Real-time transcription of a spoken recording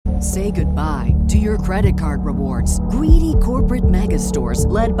Say goodbye to your credit card rewards. Greedy corporate mega stores,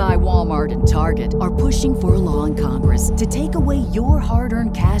 led by Walmart and Target, are pushing for a law in Congress to take away your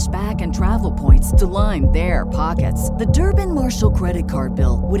hard-earned cash back and travel points to line their pockets. The Durbin-Marshall credit card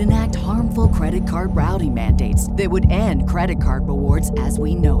bill would enact harmful credit card routing mandates that would end credit card rewards as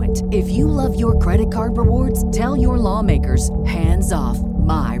we know it. If you love your credit card rewards, tell your lawmakers, hands off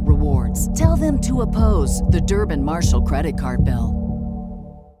my rewards. Tell them to oppose the Durbin-Marshall credit card bill.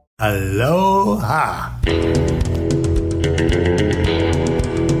 Aloha.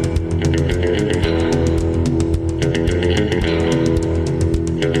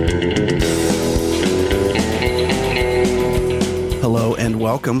 Hello and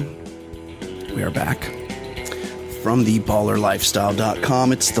welcome. We are back from the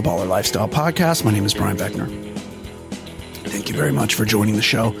ballerlifestyle.com. It's the Baller Lifestyle Podcast. My name is Brian Beckner. Thank you very much for joining the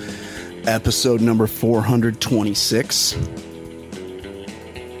show. Episode number 426.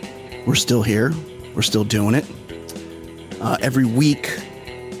 We're still here. We're still doing it. Every week,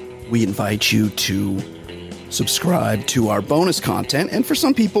 we invite you to subscribe to our bonus content. And for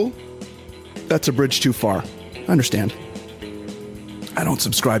some people, that's a bridge too far. I understand. I don't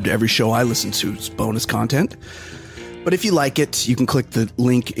subscribe to every show I listen to. It's bonus content. But if you like it, you can click the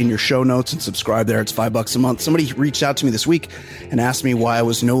link in your show notes and subscribe there. It's $5 a month. Somebody reached out to me this week and asked me why I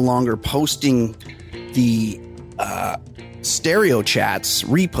was no longer posting the stereo chats,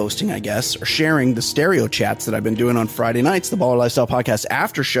 reposting, I guess, or sharing the stereo chats that I've been doing on Friday nights, the Baller Lifestyle Podcast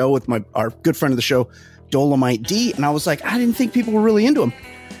after show with our good friend of the show, Dolomite D. And I was like, I didn't think people were really into them,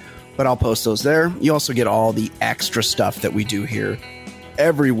 but I'll post those there. You also get all the extra stuff that we do here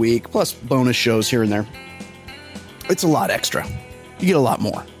every week, plus bonus shows here and there. It's a lot extra. You get a lot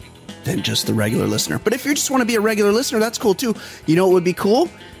more than just the regular listener. But if you just want to be a regular listener, that's cool too. You know what would be cool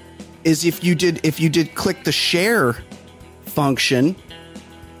is if you did click the share function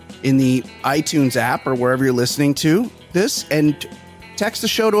in the iTunes app or wherever you're listening to this and text the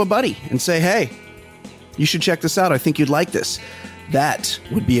show to a buddy and say, hey, you should check this out. I think you'd like this. That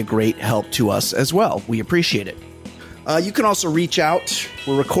would be a great help to us as well. We appreciate it. You can also reach out.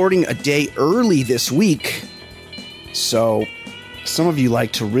 We're recording a day early this week. So some of you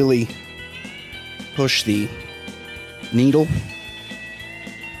like to really push the needle,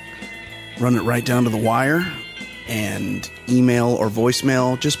 run it right down to the wire, and email or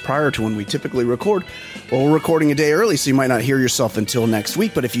voicemail just prior to when we typically record. Well, we're recording a day early, so you might not hear yourself until next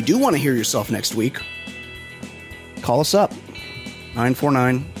week. But if you do want to hear yourself next week, call us up.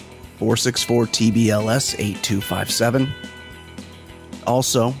 949-464-TBLS-8257.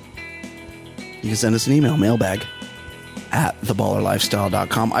 Also, you can send us an email, mailbag at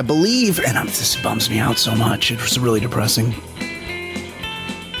theballerlifestyle.com. I believe, and this bums me out so much, it's really depressing.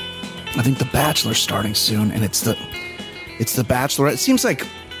 I think The Bachelor's starting soon, and it's the Bachelorette. It seems like,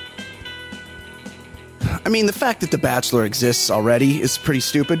 I mean, the fact that The Bachelor exists already is pretty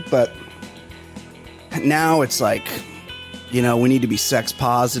stupid, but now it's like, you know, we need to be sex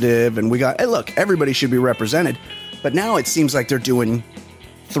positive, and hey, look, everybody should be represented, but now it seems like they're doing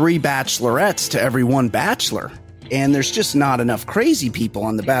 3 bachelorettes to every 1 bachelor, and there's just not enough crazy people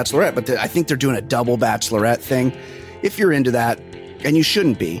on The Bachelorette, but I think they're doing a double bachelorette thing. If you're into that, and you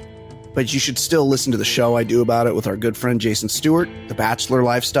shouldn't be, but you should still listen to the show I do about it with our good friend Jason Stewart, The Bachelor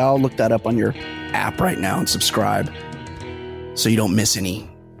Lifestyle. Look that up on your app right now and subscribe so you don't miss any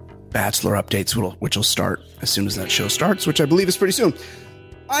Bachelor updates, which will start as soon as that show starts, which I believe is pretty soon.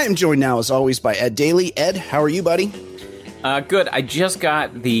 I am joined now, as always, by Ed Daly. Ed, how are you, buddy? Good. I just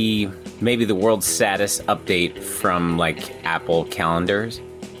got maybe the world's saddest update from, Apple calendars.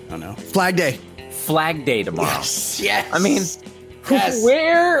 Oh, no. Flag Day. Flag Day tomorrow. Yes. I mean, yes.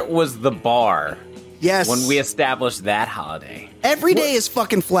 Where was the bar? Yes. When we established that holiday? Every day is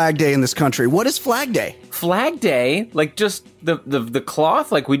fucking Flag Day in this country. What is Flag Day? Flag Day? Just the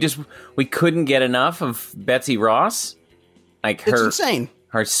cloth? We couldn't get enough of Betsy Ross? It's insane.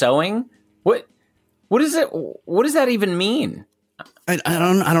 Her sewing? What is it? What does that even mean? I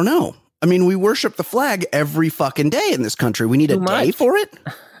don't know. I mean, we worship the flag every fucking day in this country. We need a day for it.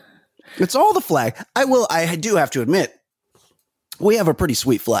 It's all the flag. I do have to admit, we have a pretty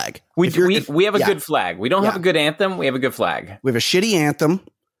sweet flag. We have a good flag. We don't have a good anthem. We have a good flag. We have a shitty anthem.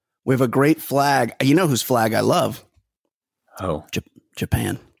 We have a great flag. You know whose flag I love? Oh,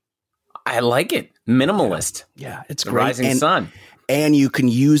 Japan. I like it. Minimalist. Yeah, it's the great. Rising sun. And you can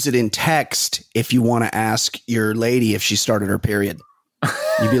use it in text if you want to ask your lady if she started her period.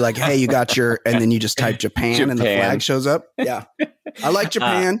 You'd be like, hey, you got your, and then you just type Japan and the flag shows up. Yeah. I like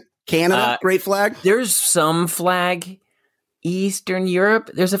Japan. Canada, great flag. There's some flag. Eastern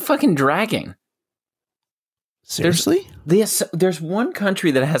Europe, there's a fucking dragon. Seriously? There's one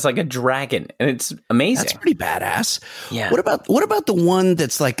country that has like a dragon, and it's amazing. That's pretty badass. Yeah. What about the one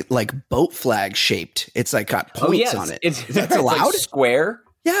that's like boat flag shaped? It's like got points on it. That's allowed? Like square.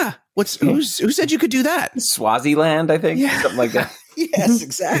 Yeah. Who said you could do that? Swaziland, I think. Yeah. Something like that. Yes,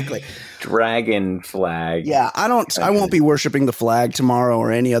 exactly. Dragon flag. Yeah, I won't be worshiping the flag tomorrow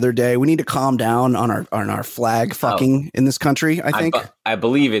or any other day. We need to calm down on our flag fucking in this country, I think. I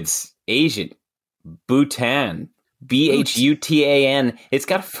believe it's Asian. Bhutan. Bhutan. It's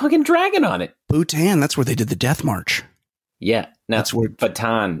got a fucking dragon on it. Bhutan, that's where they did the death march. Yeah. No, that's where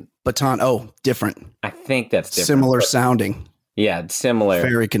Bataan. Oh, different. I think that's different. Similar sounding. Yeah, it's similar.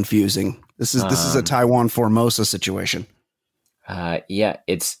 Very confusing. This is a Taiwan Formosa situation. Yeah,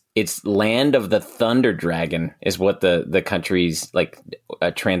 it's Land of the Thunder Dragon is what the country's like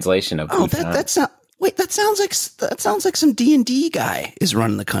a translation of. Oh, Bhutan. that's not. Wait, that sounds like some D&D guy is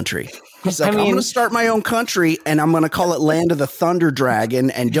running the country. He's like, I'm going to start my own country, and I'm going to call it Land of the Thunder Dragon,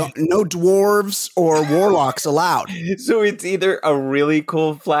 and no dwarves or warlocks allowed. So it's either a really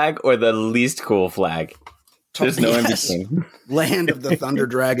cool flag or the least cool flag. There's no in between. Land of the Thunder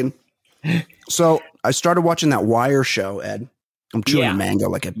Dragon. So I started watching that Wire show, Ed. I'm chewing a mango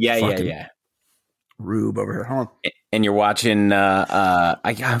like a fucking rube over here. Hold on. And you're watching. God,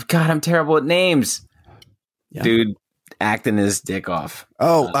 I'm terrible at names. Yeah. Dude, acting his dick off.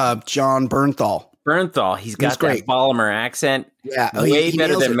 John Bernthal. He's got that Baltimore accent. Yeah, way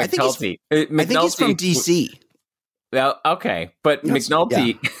better than McNulty. I think he's from DC. Well, okay, but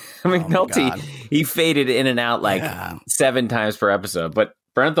McNulty, he faded in and out like 7 times per episode. But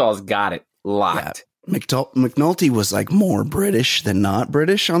Bernthal's got it locked. Yeah. McNulty was like more British than not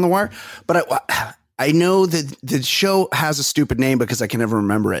British on The Wire. But I know that the show has a stupid name because I can never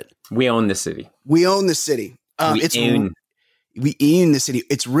remember it. We Own the City. We Own the City. We own the city.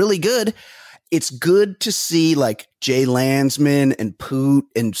 It's really good. It's good to see like Jay Landsman and Poot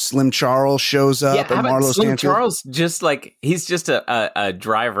and Slim Charles shows up. And Marlo Slim Stanfield. Charles just like he's just a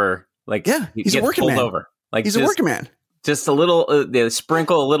driver. Like he's a working man. Over. Like he's a working man. Just a little. They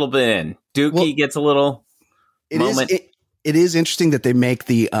sprinkle a little bit in. Dookie gets a little moment. It is interesting that they make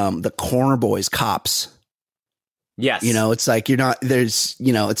the Corner Boys cops. Yes. It's like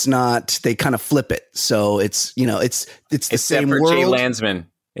it's not, they kind of flip it. So it's the same world. Jay Landsman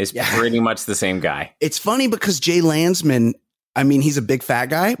is pretty much the same guy. It's funny because Jay Landsman, I mean, he's a big fat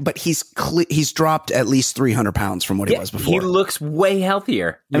guy, but he's dropped at least 300 pounds from what he was before. He looks way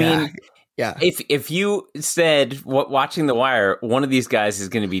healthier. I mean, if you said watching The Wire, one of these guys is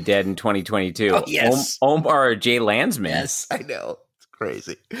going to be dead in 2022. Oh, yes. Omar or Jay Landsman. Yes, I know.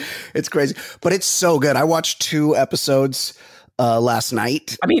 It's crazy, but it's so good. I watched 2 episodes last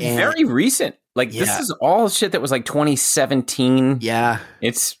night. I mean, very recent. Like this is all shit that was like 2017. Yeah,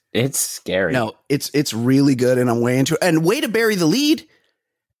 it's scary. No, it's really good, and I'm way into it. And way to bury the lead.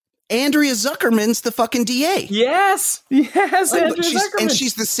 Andrea Zuckerman's the fucking DA. Yes, Andrea Zuckerman. And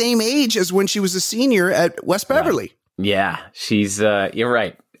she's the same age as when she was a senior at West Beverly. Yeah, she's. You're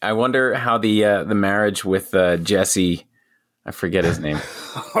right. I wonder how the marriage with Jesse. I forget his name.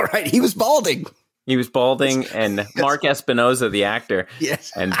 All right. He was balding. And Mark Espinoza, the actor.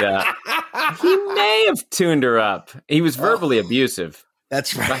 Yes. And he may have tuned her up. He was verbally abusive.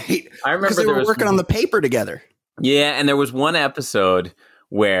 That's right. I remember they were working on the paper together. Yeah. And there was one episode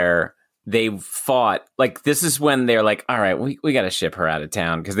where they fought. Like, this is when they're like, all right, we got to ship her out of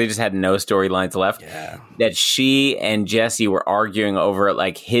town because they just had no storylines left. Yeah. That she and Jesse were arguing over,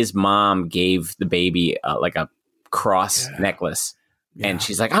 like, his mom gave the baby like a cross necklace, and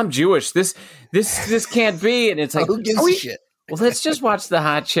she's like, I'm Jewish, this can't be. And it's like, who gives a shit? Well, let's just watch the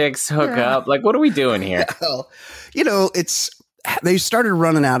hot chicks hook up. Like, what are we doing here? They started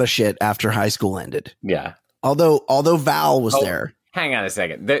running out of shit after high school ended. Yeah, although Val was there. Hang on a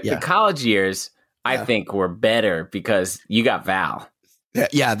second. The college years I think were better because you got Val.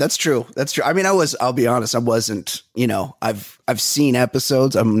 Yeah, that's true. I mean, I'll be honest, I wasn't, I've seen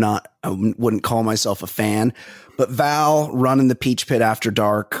episodes. I wouldn't call myself a fan, but Val running the Peach Pit after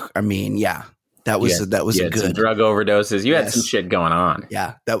dark. I mean, that was a good some drug overdoses. You had some shit going on.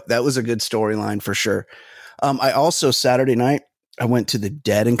 Yeah, that was a good storyline for sure. I also, Saturday night, I went to the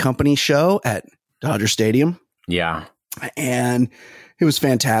Dead and Company show at Dodger Stadium. Yeah. And it was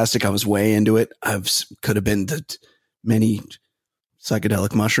fantastic. I was way into it. Could have been the many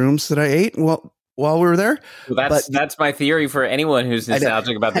psychedelic mushrooms that I ate while we were there. Well, that's my theory for anyone who's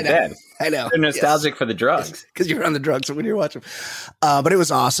nostalgic about the Dead. I know. They're nostalgic for the drugs. Because you're on the drugs when you're watching. But it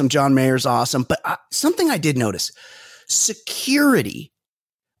was awesome. John Mayer's awesome. But something I did notice, security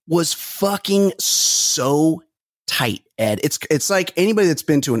was fucking so tight, Ed. It's like anybody that's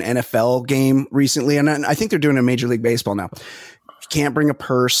been to an NFL game recently, and I think they're doing a Major League Baseball now. You can't bring a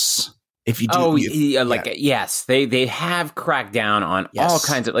purse. If you do, yes, they have cracked down on all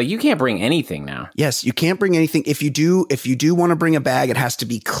kinds of, like, you can't bring anything now. Yes, you can't bring anything. If you do want to bring a bag, it has to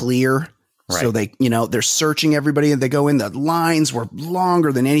be clear. Right. So they're searching everybody, and they go in. The lines were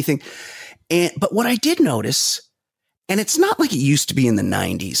longer than anything. But what I did notice, and it's not like it used to be in the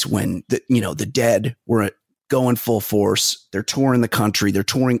 90s when the Dead were going full force. They're touring the country. They're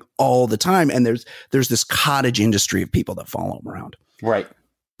touring all the time, and there's this cottage industry of people that follow them around. Right.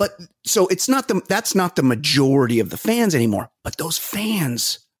 But so that's not the majority of the fans anymore, but those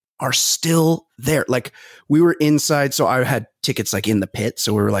fans are still there. Like, we were inside. So I had tickets like in the pit.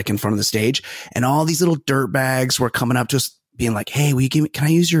 So we were like in front of the stage, and all these little dirt bags were coming up to us being like, "Hey, can I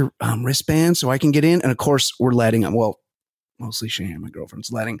use your wristband so I can get in?" And of course we're letting them, well, mostly Shane, my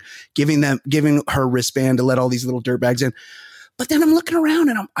girlfriend's giving her wristband to let all these little dirt bags in. But then I'm looking around,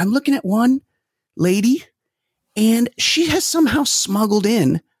 and I'm looking at one lady, and she has somehow smuggled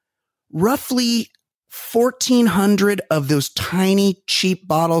in roughly 1,400 of those tiny, cheap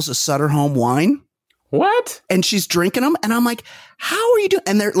bottles of Sutter Home wine. What? And she's drinking them. And I'm like, how are you doing?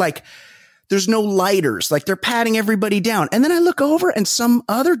 And they're like, there's no lighters. Like, they're patting everybody down. And then I look over, and some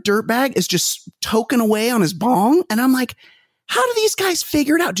other dirtbag is just toking away on his bong. And I'm like, how do these guys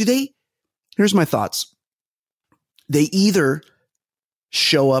figure it out? Here's my thoughts. They either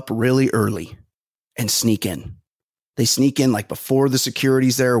show up really early and sneak in. They sneak in like before the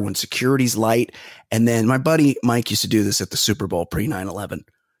security's there, when security's light. And then my buddy Mike used to do this at the Super Bowl pre 9/11.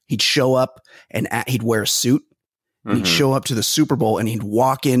 He'd show up and he'd wear a suit. And he'd show up to the Super Bowl, and he'd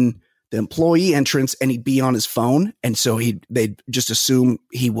walk in the employee entrance, and he'd be on his phone. And so they'd just assume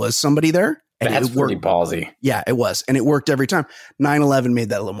he was somebody there. And that's pretty ballsy. Yeah, it was. And it worked every time. 9/11 made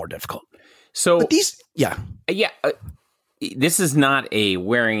that a little more difficult. So but this is not a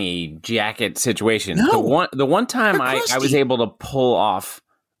wearing a jacket situation. No, the one time I was able to pull off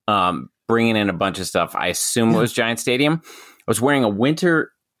bringing in a bunch of stuff, I assume it was Giant Stadium. I was wearing a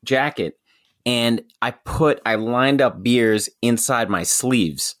winter jacket, and I lined up beers inside my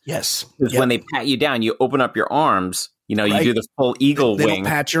sleeves. Yes. Because when they pat you down, you open up your arms. You do the full eagle wing. They don't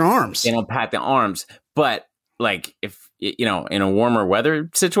pat your arms. They don't pat the arms. But like, if in a warmer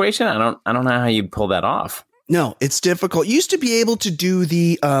weather situation, I don't know how you'd pull that off. No, it's difficult. You used to be able to do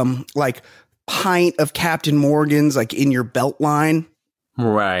the like pint of Captain Morgan's like in your belt line.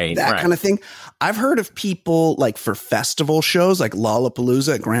 Right. That kind of thing. I've heard of people like for festival shows like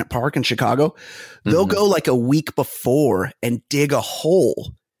Lollapalooza at Grant Park in Chicago. They'll go like a week before and dig a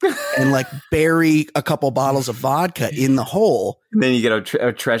hole and like bury a couple bottles of vodka in the hole. And then you get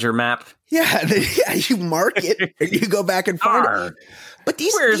a treasure map. Yeah, you mark it and you go back and find it. But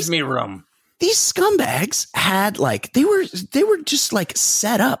where's me room? These scumbags had like, they were just like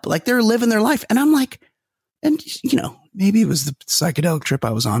set up, like they were living their life. And I'm like, and maybe it was the psychedelic trip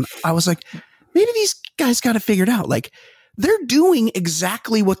I was on. I was like, maybe these guys got it figured out. Like, they're doing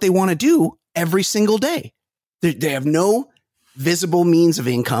exactly what they want to do every single day. They have no visible means of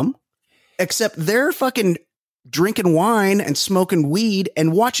income, except they're fucking drinking wine and smoking weed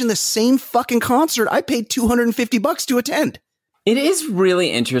and watching the same fucking concert I paid $250 to attend. It is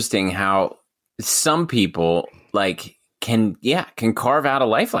really interesting how some people like can carve out a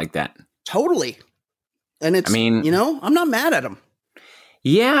life like that. Totally. And it's, I'm not mad at them.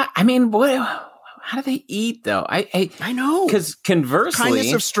 Yeah. I mean, how do they eat though? I know. Because conversely,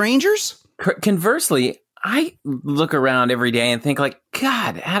 kindness of strangers. Conversely, I look around every day and think like,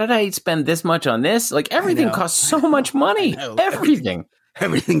 God, how did I spend this much on this? Like, everything costs so much money. Everything.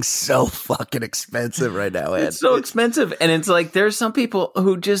 Everything's so fucking expensive right now, Ed. It's so expensive. And it's like, there's some people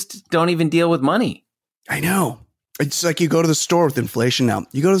who just don't even deal with money. I know. It's like you go to the store with inflation now.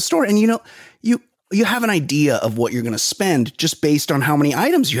 You go to the store and you have an idea of what you're going to spend just based on how many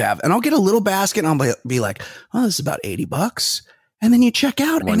items you have. And I'll get a little basket and I'll be like, oh, this is about $80. And then you check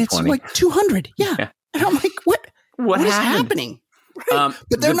out and it's like 200. Yeah. And I'm like, what is happening? Right.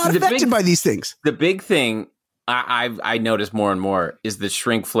 But they're not affected by these things. The big thing I notice more and more is the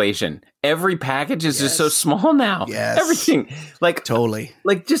shrinkflation. Every package is just so small now. Yes. Everything. Like totally.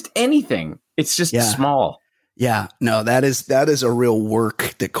 Like just anything. It's just small. Yeah. No, that is a real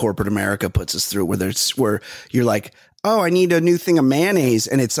work that corporate America puts us through where you're like, oh, I need a new thing of mayonnaise.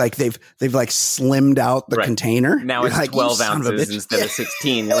 And it's like they've like slimmed out the container. Now it's like, 12 ounces instead of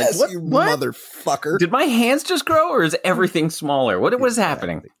 16. You're like, what motherfucker? Did my hands just grow or is everything smaller? What is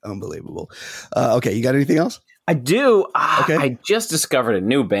happening? Unbelievable. Okay. You got anything else? I do. Okay. I just discovered a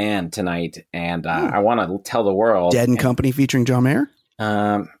new band tonight and I want to tell the world. Dead and Company featuring John Mayer?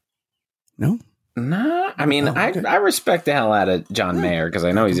 No. Nah, I mean, I respect the hell out of John Mayer because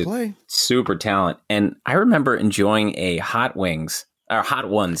I know he's a super talent. And I remember enjoying a Hot Ones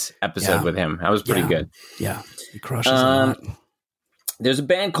episode with him. That was pretty good. Yeah, he crushes a lot. There's a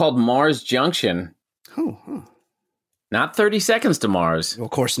band called Mars Junction. Oh, Not 30 Seconds to Mars. Well,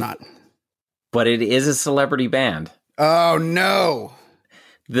 of course not. But it is a celebrity band. Oh, no.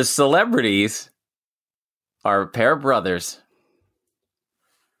 The celebrities are a pair of brothers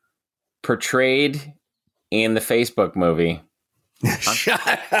portrayed in the Facebook movie.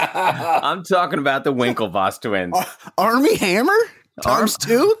 I'm talking about the Winklevoss twins. Army Hammer times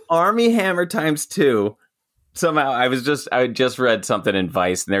two? Army Hammer times two. Somehow I just read something in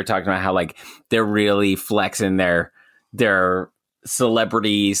Vice and they're talking about how like they're really flexing their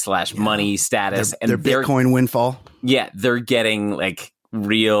celebrity / money status and their Bitcoin windfall. Yeah, they're getting like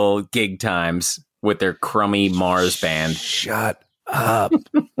real gig times with their crummy Mars band. Shut up.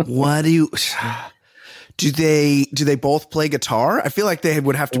 What do they both play guitar? I feel like they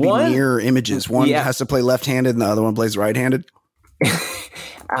would have to be mirror images. One has to play left-handed and the other one plays right-handed.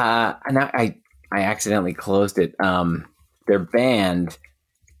 And I accidentally closed it. Their band,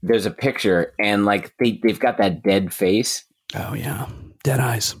 there's a picture and like they've got that dead face. Oh yeah. Dead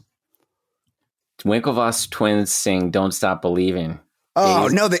eyes. Winklevoss twins sing Don't Stop Believing. Oh,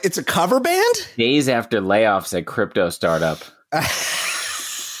 no, it's a cover band? Days after layoffs at crypto startup.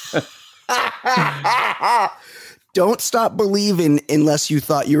 Don't stop believing unless you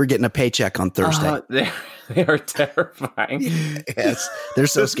thought you were getting a paycheck on Thursday. They are terrifying. Yes, they're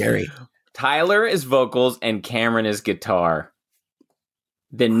so scary. Tyler is vocals and Cameron is guitar.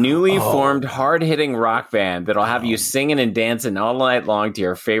 The newly formed hard-hitting rock band that'll have you singing and dancing all night long to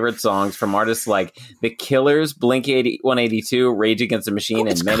your favorite songs from artists like The Killers, Blink-182, Rage Against the Machine,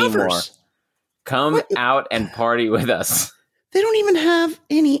 and many more. Come out and party with us. They don't even have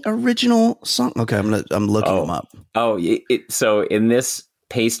any original song. Okay, I'm looking them up. So in this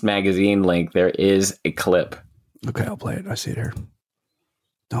Paste magazine link, there is a clip. Okay, I'll play it. I see it here.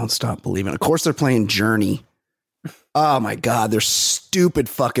 Don't Stop Believing. Of course, they're playing Journey. Oh my God, they're stupid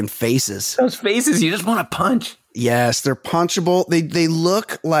fucking faces. Those faces you just want to punch. Yes, they're punchable. They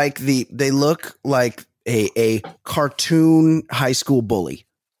look like a cartoon high school bully.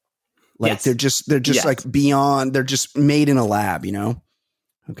 Like they're just like beyond. They're just made in a lab, you know.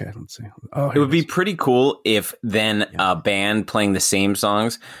 Okay, let's see. It would be pretty cool if then a band playing the same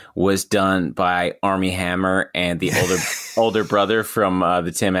songs was done by Army Hammer and the older brother from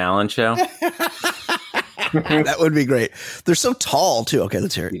the Tim Allen Show. That would be great. They're so tall too. Okay,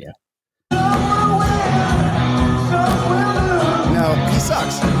 let's hear it. Yeah. No, he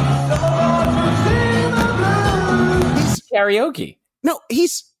sucks. He's karaoke. No, he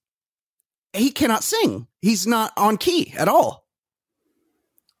cannot sing. He's not on key at all.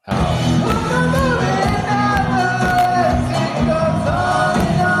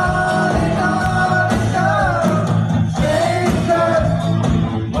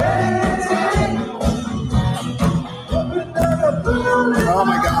 Oh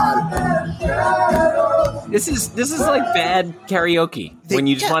my God. This is like bad karaoke. When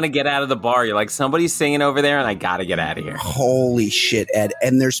you just want to get out of the bar, you're like, somebody's singing over there and I gotta get out of here. Holy shit, Ed.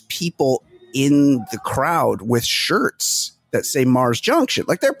 And there's people in the crowd with shirts that say Mars Junction.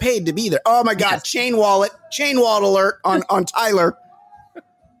 Like they're paid to be there. Oh my God, chain wallet alert on Tyler.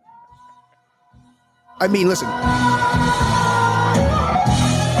 I mean, listen.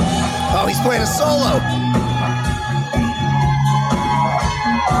 Oh, he's playing a solo.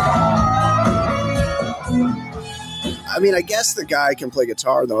 I mean, I guess the guy can play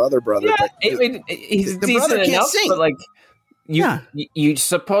guitar, the other brother. Yeah, but he's the decent brother can't enough, sing. But like, you're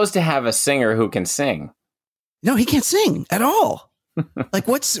supposed to have a singer who can sing. No, he can't sing at all. Like,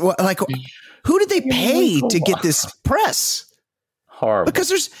 who did they pay to get this press? Horrible.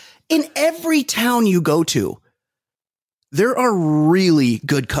 Because in every town you go to, there are really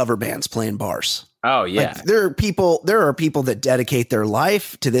good cover bands playing bars. Oh yeah, like, there are people that dedicate their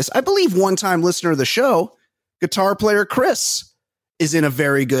life to this. I believe one-time listener of the show, guitar player Chris, is in a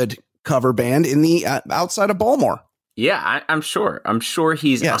very good cover band in the outside of Baltimore. Yeah, I'm sure. I'm sure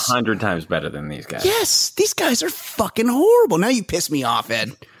he's 100 times better than these guys. Yes, these guys are fucking horrible. Now you piss me off,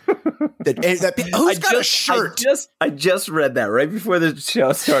 Ed. Who's got a shirt? I just read that right before the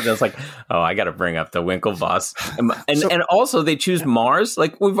show started. I was like, oh, I got to bring up the Winklevoss. And also they choose Mars.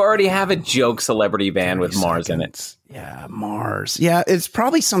 Like we've already have a joke celebrity band with Mars in it. Yeah, Mars. Yeah, it's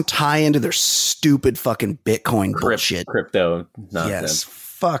probably some tie into their stupid fucking Bitcoin bullshit. Crypto nonsense. Yes,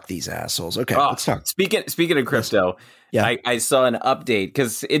 fuck these assholes. Okay, let's talk. Speaking of crypto, I saw an update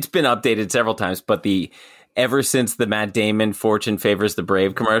because it's been updated several times, but the ever since the Matt Damon "Fortune Favors the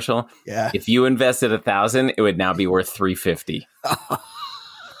Brave" commercial. Yeah. If you invested $1,000, it would now be worth $350.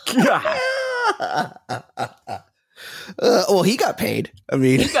 God. Well, he got paid. I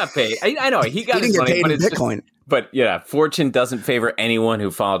mean, He got paid. I know he got he his didn't get money, paid but in it's Bitcoin. but yeah, Fortune doesn't favor anyone who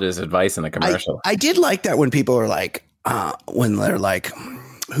followed his advice in the commercial. I did like that when people are like, when they're like,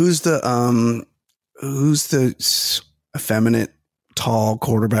 who's the effeminate tall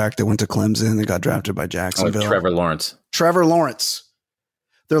quarterback that went to Clemson and got drafted by Jacksonville? Trevor Lawrence. Trevor Lawrence.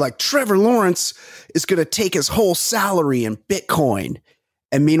 They're like, Trevor Lawrence is going to take his whole salary in Bitcoin.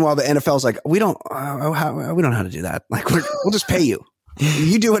 And meanwhile, the NFL's like, we don't know how to do that. Like, we'll just pay you.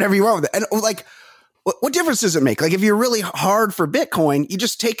 You do whatever you want with it. And like, what difference does it make? Like, if you're really hard for Bitcoin, you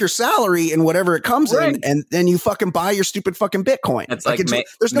just take your salary and whatever it comes in, and then you fucking buy your stupid fucking Bitcoin. It's like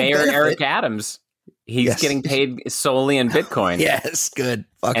there's no Mayor benefit. Eric Adams. He's getting paid solely in Bitcoin. Yes, good.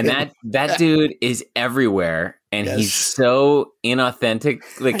 And that dude is everywhere, and he's so inauthentic.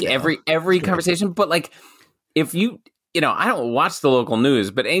 Like every conversation, but like if you know, I don't watch the local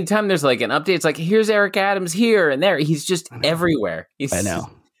news, but anytime there's like an update, it's like here's Eric Adams here and there. He's just everywhere. I know.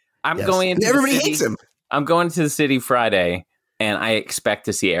 I'm going into everybody hates him. I'm going to the city Friday, and I expect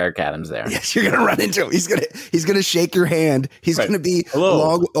to see Eric Adams there. Yes, you're gonna run into him. He's gonna shake your hand. He's gonna be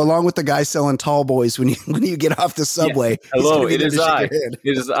along with the guy selling tall boys when you get off the subway. Yeah. Hello, it is I. It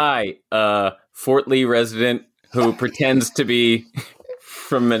is I, Fort Lee resident who pretends to be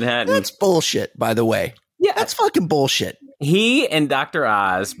from Manhattan. That's bullshit, by the way. Yeah, that's fucking bullshit. He and Dr.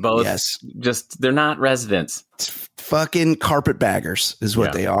 Oz both they're not residents. It's fucking carpetbaggers is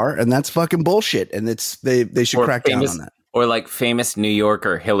what they are, and that's fucking bullshit. And they should crack down on that. Or like famous New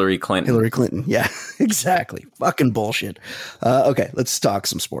Yorker Hillary Clinton. Hillary Clinton, yeah, exactly. Fucking bullshit. Okay, let's talk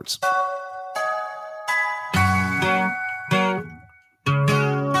some sports.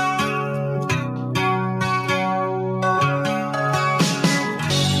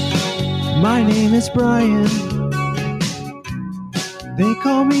 My name is Brian. They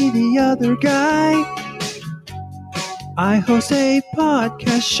call me the other guy. I host a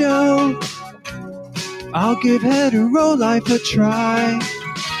podcast show. I'll give hetero life a try.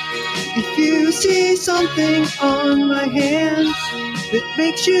 If you see something on my hands that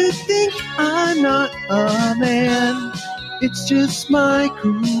makes you think I'm not a man, it's just my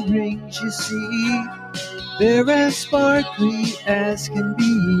cool rings, you see. They're as sparkly as can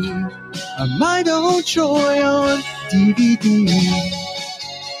be. A might old Troy on DVD.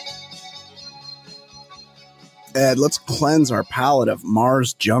 Ed, let's cleanse our palate of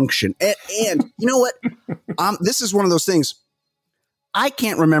Mars Junction. And you know what? This is one of those things. I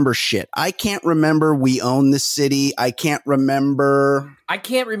can't remember shit. I can't remember we own this city. I can't remember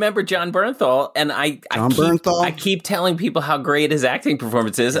John Bernthal. And I keep telling people how great his acting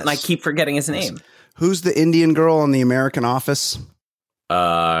performance is, and I keep forgetting his name. Who's the Indian girl in The American Office?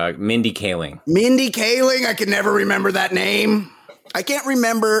 Mindy Kaling. Mindy Kaling. I can never remember that name. I can't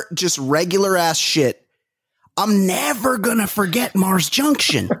remember just regular ass shit. I'm never gonna forget Mars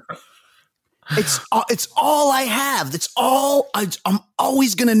Junction. It's all I have. That's all. I'm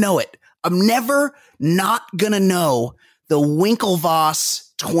always gonna know it. I'm never not gonna know the Winklevoss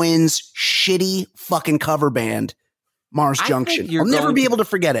twins shitty fucking cover band, Mars Junction. I'll never be able to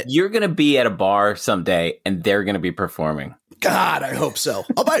forget it. You're gonna be at a bar someday, and they're gonna be performing. God, I hope so.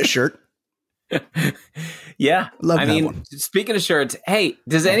 I'll buy a shirt. Yeah. I mean, speaking of shirts, hey,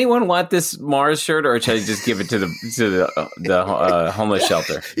 does anyone want this Mars shirt, or should I just give it to the homeless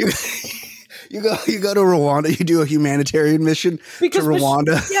shelter? You go to Rwanda. You do a humanitarian mission to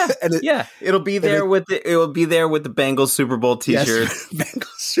Rwanda. Yeah, it'll be there with the Bengals Super Bowl T-shirt,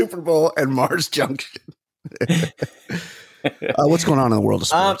 Bengals Super Bowl, and Mars Junction. What's going on in the world of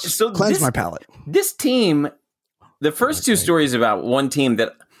sports? Cleanse my palate. This team, the first two stories about one team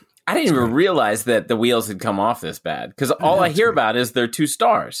that I didn't even realize that the wheels had come off this bad, because all I hear about is their two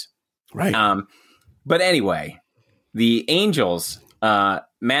stars. Right. But anyway, the Angels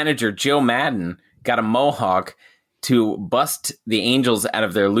manager Joe Madden got a mohawk to bust the Angels out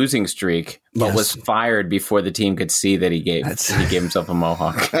of their losing streak, but was fired before the team could see that he gave himself a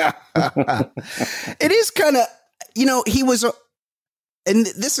mohawk. It is kind of, he was and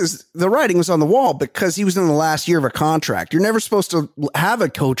this is, the writing was on the wall because he was in the last year of a contract. You're never supposed to have a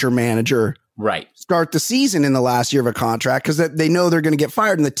coach or manager start the season in the last year of a contract, because they know they're going to get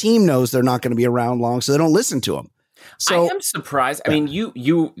fired, and the team knows they're not going to be around long, so they don't listen to him. So I am surprised. I mean,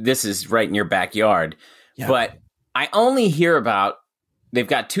 you this is right in your backyard, but I only hear about, they've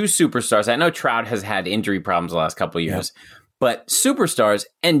got two superstars. I know Trout has had injury problems the last couple of years, but superstars,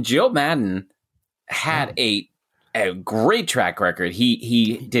 and Joe Madden had a a great track record.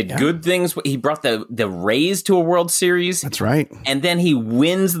 He did good things. He brought the Rays to a World Series. That's right. And then he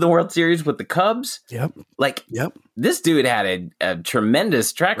wins the World Series with the Cubs. Yep. This dude had a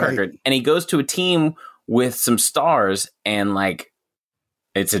tremendous track record, and he goes to a team with some stars, and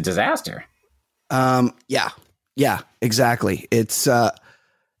it's a disaster. Yeah, exactly. It's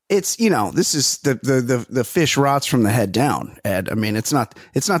this is the fish rots from the head down, Ed. I mean, it's not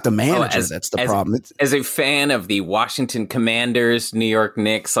the manager that's the problem. As a fan of the Washington Commanders, New York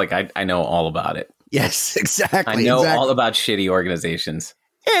Knicks, I know all about it. Yes, exactly. I know all about shitty organizations.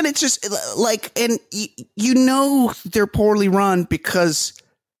 And it's just they're poorly run because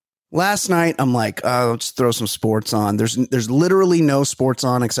last night I'm like, oh, let's throw some sports on. There's literally no sports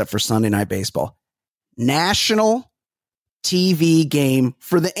on except for Sunday Night Baseball. National TV game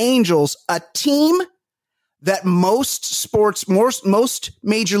for the Angels, a team that most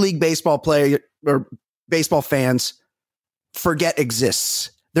Major League Baseball player or baseball fans forget exists.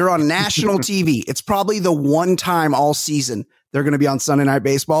 They're on national TV. It's probably the one time all season they're going to be on Sunday Night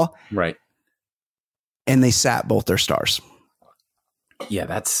Baseball. Right. And they sat both their stars. Yeah,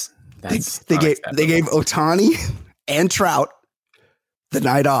 that's they gave Ohtani and Trout the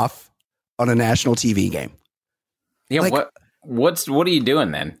night off on a national TV game. Yeah, what are you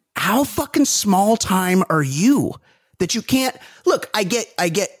doing then? How fucking small time are you that you can't look? I get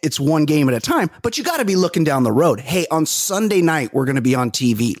it's one game at a time, but you got to be looking down the road. Hey, on Sunday night we're going to be on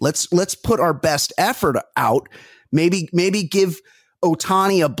TV. Let's put our best effort out. Maybe give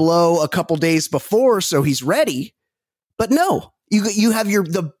Ohtani a blow a couple days before so he's ready. But no, you have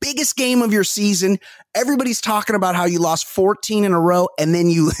the biggest game of your season. Everybody's talking about how you lost 14 in a row, and then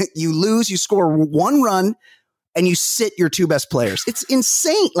you lose. You score one run. And you sit your two best players. It's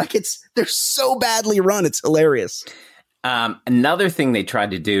insane. They're so badly run. It's hilarious. Another thing they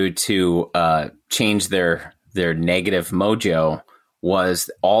tried to do to change their negative mojo was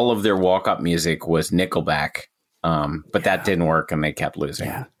all of their walk-up music was Nickelback. But that didn't work, and they kept losing.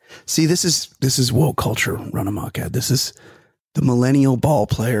 Yeah. See, this is woke culture run amok. This is the millennial ball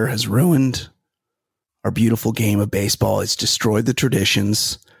player has ruined our beautiful game of baseball. It's destroyed the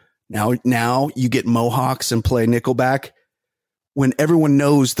traditions. Now you get Mohawks and play Nickelback when everyone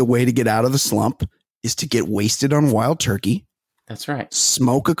knows the way to get out of the slump is to get wasted on wild turkey. That's right.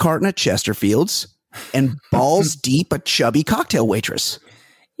 Smoke a carton at Chesterfield's and balls deep a chubby cocktail waitress.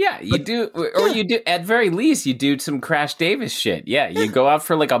 Yeah, you do at very least you do some Crash Davis shit. Yeah, you go out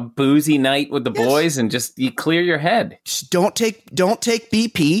for a boozy night with the boys and just you clear your head. Just don't take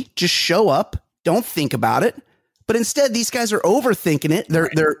BP. Just show up. Don't think about it. But instead, these guys are overthinking it.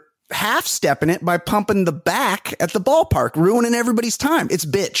 They're half stepping it by pumping the back at the ballpark, ruining everybody's time. It's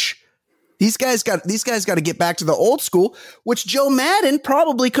bitch. These guys got to get back to the old school, which Joe Madden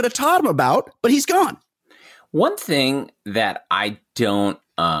probably could have taught him about, but he's gone. One thing that I don't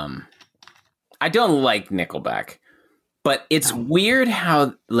like Nickelback, but it's weird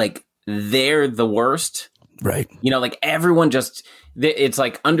how they're the worst, right? Everyone it's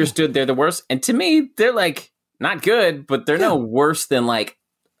understood they're the worst, and to me they're not good, but they're no worse than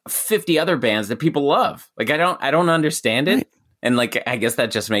 50 other bands that people love. I don't understand it. Right. And I guess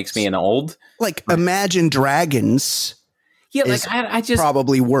that just makes me an old Imagine Dragons. Yeah. I just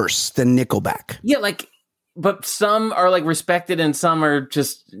probably worse than Nickelback. Yeah. But some are respected and some are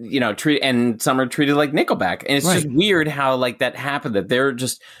just, treated, and some are treated like Nickelback. And it's just weird how that happened, that they're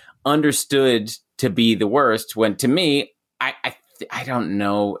just understood to be the worst when to me, I don't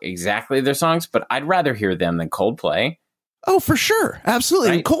know exactly their songs, but I'd rather hear them than Coldplay. Oh, for sure. Absolutely.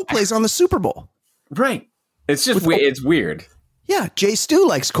 Right? Coldplay's on the Super Bowl. Right. It's just it's weird. Yeah. Jay Stu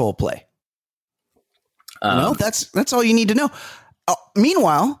likes Coldplay. That's all you need to know.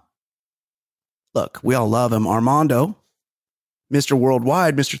 Meanwhile, look, we all love him. Armando, Mr.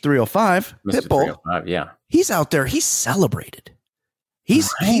 Worldwide, Mr. 305, Mr. Pitbull. 305, yeah. He's out there. He's celebrated.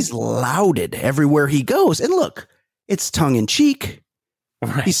 He's lauded everywhere he goes. And look, it's tongue in cheek.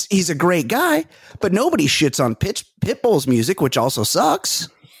 Right. He's a great guy, but nobody shits on Pitbull's music, which also sucks.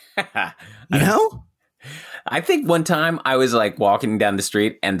 I think one time I was walking down the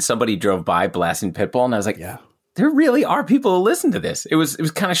street and somebody drove by blasting Pitbull, and I was like, "Yeah, there really are people who listen to this." It was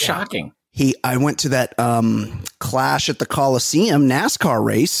kind of shocking. I went to that Clash at the Coliseum NASCAR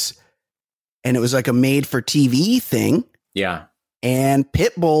race, and it was a made for TV thing. Yeah. And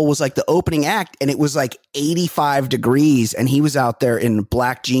Pitbull was the opening act, and it was 85 degrees, and he was out there in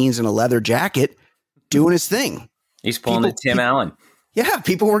black jeans and a leather jacket doing his thing. He's pulling a Tim Allen. Yeah,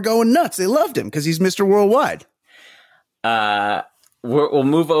 people were going nuts. They loved him because he's Mr. Worldwide. We'll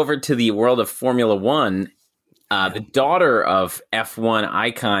move over to the world of Formula One. The daughter of F1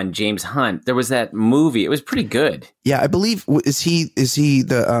 icon James Hunt. There was that movie. It was pretty good. Yeah, I believe is he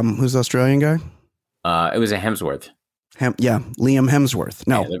the who's the Australian guy? It was a Hemsworth. Liam Hemsworth.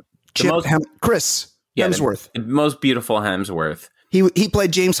 No, Chris Hemsworth. The most beautiful Hemsworth. He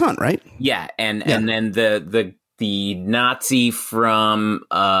played James Hunt, right? Yeah, and then the Nazi from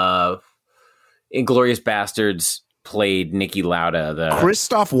Inglourious Bastards played Niki Lauda.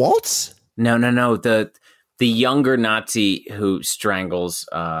 Christoph Waltz? No. The younger Nazi who strangles.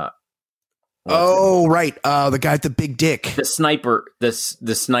 Right. The guy with the big dick. The sniper. The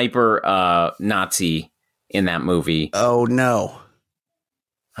sniper Nazi in that movie. Oh no.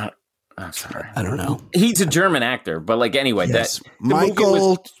 I'm sorry. I don't know. He's a German actor, but like anyway, yes.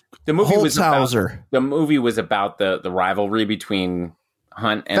 The movie was about the rivalry between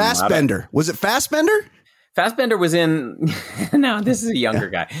Hunt and Fassbender. Lauda. Was it Fassbender? Fassbender was in. No, this is a younger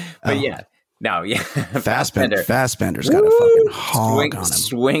guy, but yeah. No, yeah. Fassbender's got a fucking hog on him.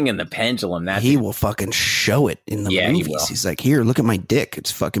 Swinging the pendulum. He will fucking show it in the movies. He's like, here, look at my dick.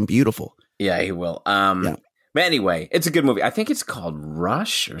 It's fucking beautiful. Yeah, he will. But anyway, it's a good movie. I think it's called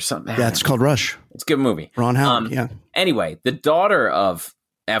Rush or something. Yeah, it's called Rush. It's a good movie. Ron Howard, yeah. Anyway, the daughter of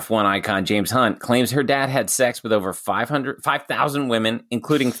F1 icon James Hunt claims her dad had sex with over 5,000 women,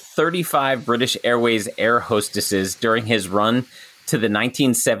 including 35 British Airways air hostesses during his run to the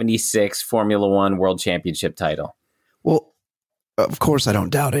 1976 Formula One World Championship title. Well, of course, I don't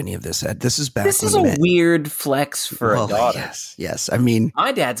doubt any of this, Ed. This is back. This is a weird flex for a daughter. Yes. I mean,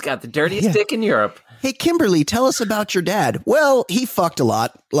 my dad's got the dirtiest dick in Europe. Hey, Kimberly, tell us about your dad. Well, he fucked a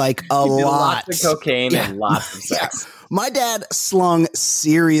lot, like a lot. Lots of cocaine and lots of sex. Yeah. My dad slung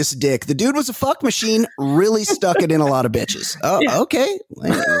serious dick. The dude was a fuck machine, really stuck it in a lot of bitches. Oh, okay.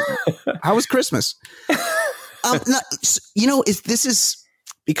 How was Christmas? This is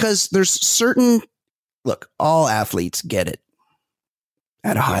because there's certain, look, all athletes get it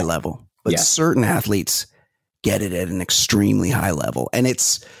at a high level, but certain athletes get it at an extremely high level. And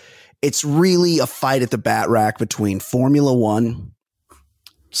it's really a fight at the bat rack between Formula One,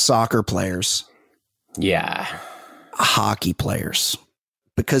 soccer players, hockey players,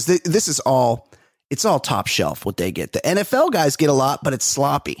 because this is it's all top shelf what they get. The NFL guys get a lot, but it's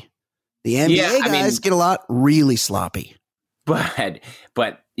sloppy. The NBA guys get a lot, really sloppy. But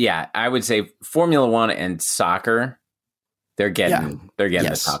yeah, I would say Formula One and soccer, they're getting the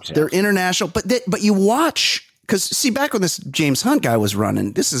top shelf. They're international, but you watch. Because, see, back when this James Hunt guy was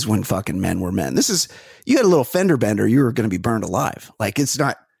running, this is when fucking men were men. You had a little fender bender, you were going to be burned alive. Like, it's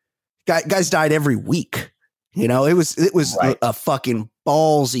not, guys died every week. You know, it was right. a fucking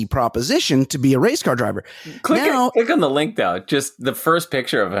ballsy proposition to be a race car driver. Click on the link, though. Just the first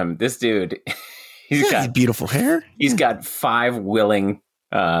picture of him. This dude, he's got beautiful hair. He's got 5 willing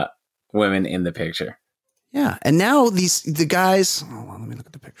women in the picture. Yeah. And now the guys, let me look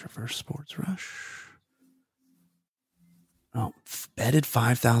at the picture first. Sports Rush. Oh, betted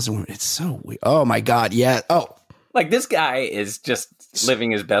 5,000 women. It's so weird. Oh my God. Yeah. Oh, like this guy is just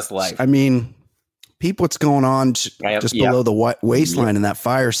living his best life. I mean, peep what's going on just below the waistline in that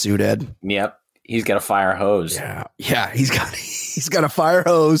fire suit, Ed. Yep. He's got a fire hose. Yeah. He's got a fire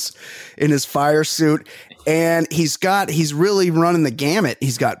hose in his fire suit, and he's really running the gamut.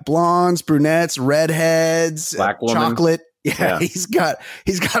 He's got blondes, brunettes, redheads, black woman, chocolate. Yeah. He's got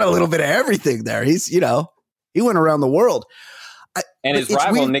a little bit of everything there. He went around the world. And his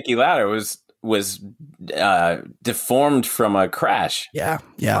rival, Niki Lauda, was deformed from a crash. Yeah.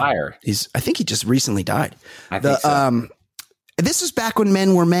 Fire. I think he just recently died. I think so. This is back when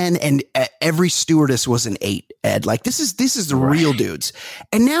men were men and every stewardess was an 8, Ed. Like, this is the real dudes.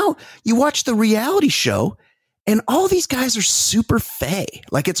 And now you watch the reality show and all these guys are super fey.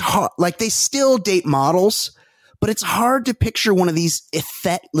 Like, it's hard. Like, they still date models, but it's hard to picture one of these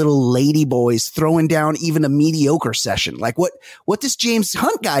effete little lady boys throwing down even a mediocre session. Like what this James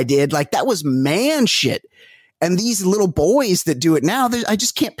Hunt guy did, like, that was man shit. And these little boys that do it now, I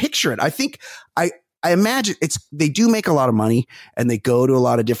just can't picture it. I think I imagine they do make a lot of money and they go to a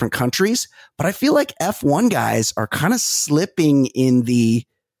lot of different countries, but I feel like F1 guys are kind of slipping in the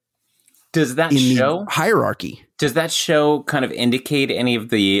hierarchy. Does that show kind of indicate any of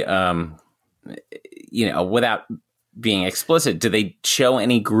the without being explicit, do they show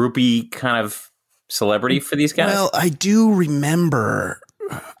any groupie kind of celebrity for these guys? Well, I do remember.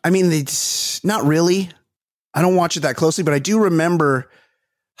 I mean, not really. I don't watch it that closely, but I do remember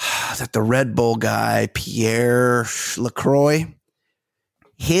that the Red Bull guy, Pierre Lacroix,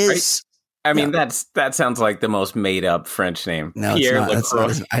 that sounds like the most made up French name. No, Pierre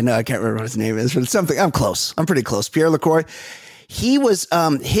Lacroix. I know, I can't remember what his name is, but it's something. I'm close. I'm pretty close. Pierre Lacroix. He was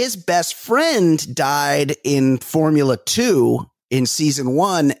his best friend died in Formula 2 in season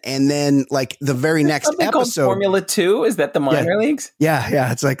 1, and then like the very next episode, Formula 2, is that the minor leagues?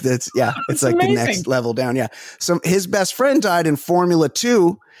 Yeah, it's like it's like amazing. The next level down. Yeah, so his best friend died in Formula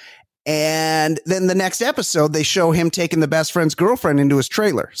 2, and then the next episode they show him taking the best friend's girlfriend into his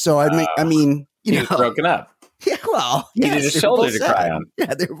trailer. So I mean, you know, broken up. Yeah, well, he needed a shoulder to cry on.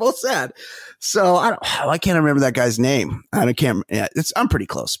 Yeah, they were both sad. So I can't remember that guy's name. I'm pretty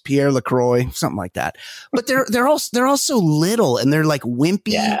close. Pierre Lacroix, something like that. But they're also little, and they're like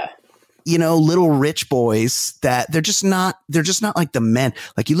wimpy, you know, little rich boys that they're just not like the men.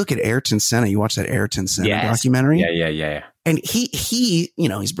 Like you look at Ayrton Senna, you watch that Ayrton Senna documentary. Yeah. And he, you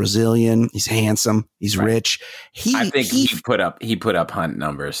know, he's Brazilian, he's handsome, he's rich. I think he put up Hunt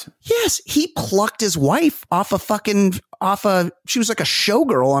numbers. Yes, he plucked his wife off she was like a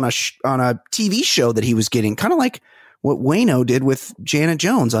showgirl on a TV show that he was getting, kind of like what Wayno did with Janet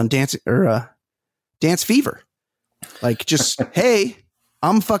Jones on Dance Fever. Like just, hey,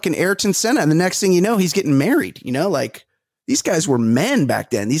 I'm fucking Ayrton Senna, and the next thing you know, he's getting married. You know, like these guys were men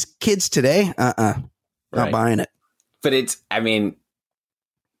back then. These kids today, not buying it. But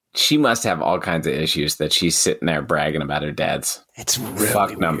she must have all kinds of issues that she's sitting there bragging about her dad's. It's really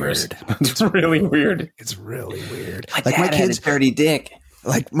fuck numbers. Weird. It's really weird. It's really weird. My dad had a dirty dick.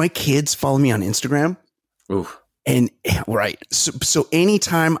 Like my kids follow me on Instagram. Oof. And so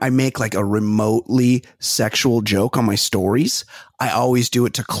anytime I make like a remotely sexual joke on my stories, I always do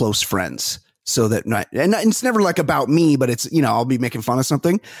it to close friends. So that and it's never like about me, but it's, you know, I'll be making fun of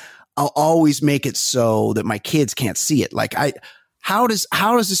something. I'll always make it so that my kids can't see it. Like how does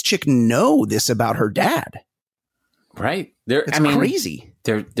this chick know this about her dad? Right. It's crazy.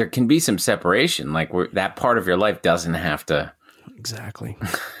 There can be some separation. Like that part of your life doesn't have to. Exactly.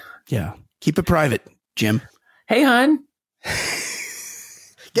 Yeah. Keep it private, Jim. Hey, hon.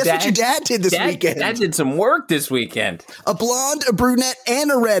 Guess what your dad did this weekend? Dad did some work this weekend. A blonde, a brunette,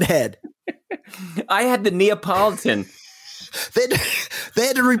 and a redhead. I had the Neapolitan. They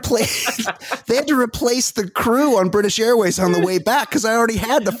had to replace the crew on British Airways on the way back because I already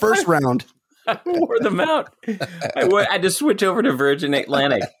had the first round. I wore them out. I had to switch over to Virgin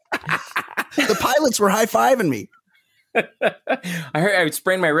Atlantic. The pilots were high-fiving me. I heard I would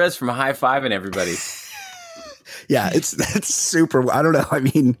sprain my wrist from high-fiving everybody. Yeah, that's super. I don't know. I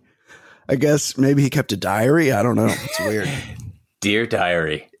mean, I guess maybe he kept a diary. I don't know. It's weird. Dear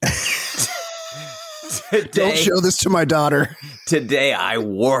diary. Don't show this to my daughter. Today I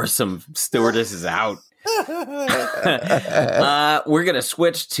wore some stewardesses out. We're going to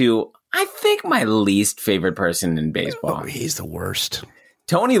switch to, I think, my least favorite person in baseball. Oh, he's the worst.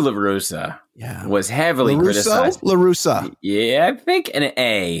 Tony La Russa was heavily criticized. La Russa. Yeah, I think an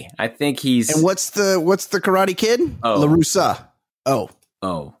A. I think he's... And what's the Karate Kid? Oh. La Russa. Oh.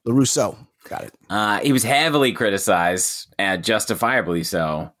 La Russo. Got it. He was heavily criticized, justifiably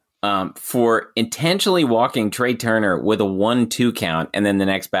so, for intentionally walking Trey Turner with a 1-2 count, and then the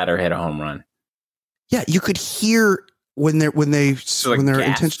next batter hit a home run. Yeah, you could hear when they're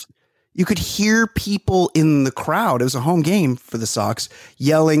intentional. You could hear people in the crowd. It was a home game for the Sox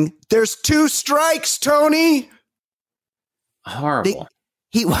yelling, "There's 2 strikes, Tony!" Horrible.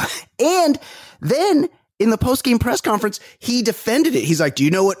 And then in the post-game press conference, he defended it. He's like, "Do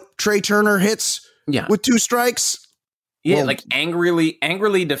you know what Trey Turner hits with 2 strikes?" Yeah, well, like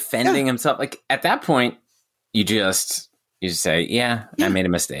angrily defending himself. Like at that point, you just say, "Yeah, I made a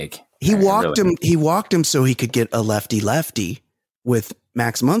mistake." He walked him so he could get a lefty with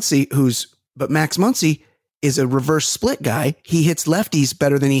Max Muncy, but Max Muncy is a reverse split guy. He hits lefties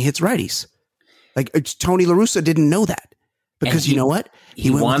better than he hits righties. Like Tony La Russa didn't know that because you know what?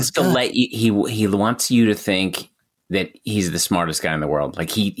 He wants to let you. He wants you to think that he's the smartest guy in the world. Like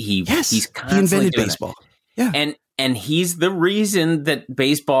he's he invented baseball. Yeah, and he's the reason that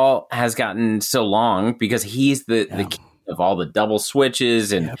baseball has gotten so long because he's the king of all the double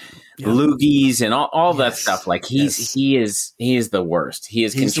switches and loogies and all that stuff. Like he is the worst.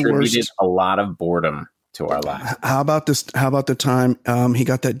 He's contributed a lot of boredom to our lives. How about this? How about the time he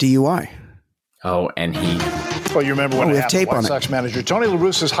got that DUI? Oh, and he... Well, you remember when White Sox manager Tony La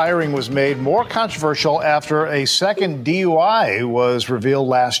Russa's hiring was made more controversial after a second DUI was revealed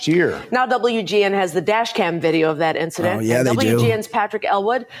last year. Now WGN has the dash cam video of that incident. Oh, yeah, they do. WGN's Patrick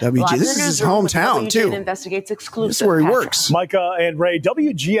Elwood. This is his hometown, too. Investigates exclusive. This is where he works. Micah and Ray,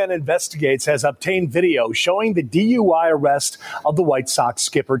 WGN Investigates has obtained video showing the DUI arrest of the White Sox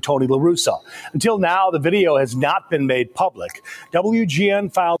skipper Tony La Russa. Until now, the video has not been made public.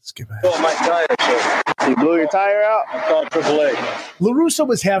 WGN filed... My tire, You blew your tire out? I called AAA. LaRusso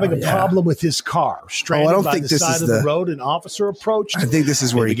was having a problem with his car, stranded by the side of the road. An officer approached. I think this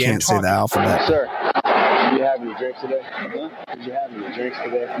is where you can't say the alphabet. Sir, did you have any drinks today? Did you have any drinks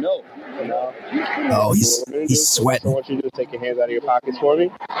today? No. Oh, he's sweating. So what you do is take your hands out of your pockets for me.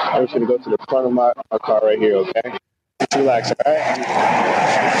 I want you to go to the front of my car right here, okay? Relax, all right?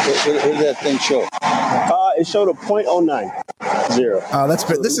 What did that thing show? It showed a .09. Oh,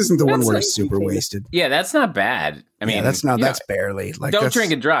 this isn't the one where he's super wasted. Yeah, that's not bad. I mean, that's barely. Like, don't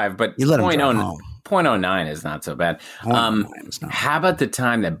drink and drive, but you let him drive home. .09 is not so bad. How about the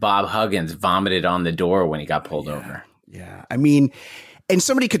time that Bob Huggins vomited on the door when he got pulled over? Yeah, I mean, and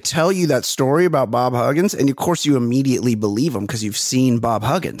somebody could tell you that story about Bob Huggins, and of course you immediately believe him because you've seen Bob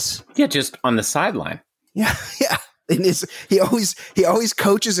Huggins. Yeah, just on the sideline. Yeah, yeah. He always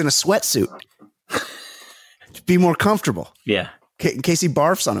coaches in a sweatsuit to be more comfortable. Yeah, in case he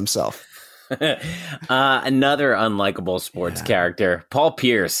barfs on himself. Another unlikable sports character, Paul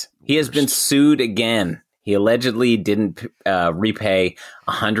Pierce. He has been sued again. He allegedly didn't repay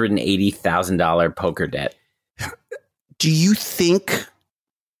 $180,000 poker debt. Do you think?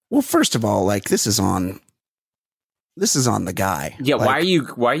 Well, first of all, like this is on the guy. Yeah, like,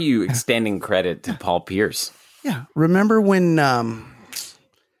 why are you extending credit to Paul Pierce? Yeah, remember when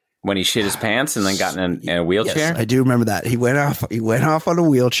he shit his pants and then got in a wheelchair? Yes, I do remember that. He went off on a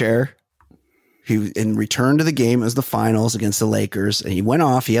wheelchair. He in return to the game as the finals against the Lakers, and he went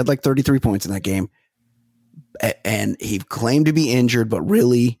off. He had like 33 points in that game, and he claimed to be injured, but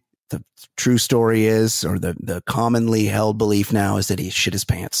really the true story is, or the commonly held belief now is that he shit his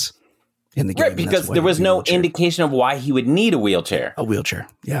pants in the game. Right, because there was no indication of why he would need a wheelchair. A wheelchair,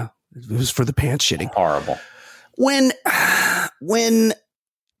 yeah, it was for the pants shitting. Horrible. When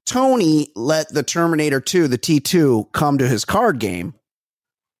Tony let the Terminator 2, the T2, come to his card game,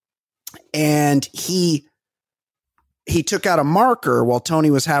 and he took out a marker while Tony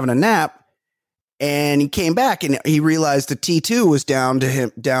was having a nap, and he came back and he realized the T2 was down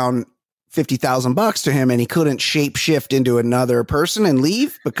 $50,000 to him, and he couldn't shape shift into another person and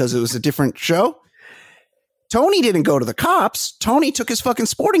leave because it was a different show. Tony didn't go to the cops. Tony took his fucking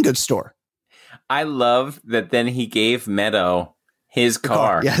sporting goods store. I love that then he gave Meadow his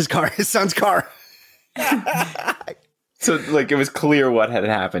car. Yeah, his son's car. So like it was clear what had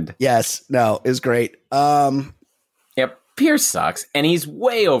happened. Yes. No, it was great. Yeah, Pierce sucks. And he's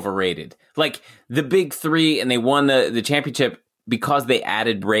way overrated. Like the big three, and they won the championship because they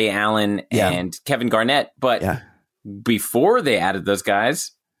added Ray Allen and Kevin Garnett. But before they added those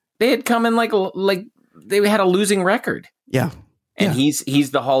guys, they had come in like they had a losing record. Yeah. And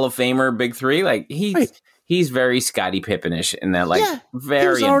he's the Hall of Famer big three. Like he's very Scottie Pippen-ish in that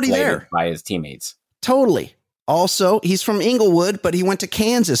very inflated by his teammates. Totally. Also, he's from Inglewood, but he went to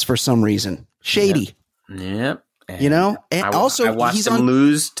Kansas for some reason. Shady. Yep. You know? And I watched him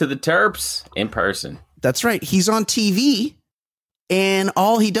lose to the Terps in person. That's right. He's on TV, and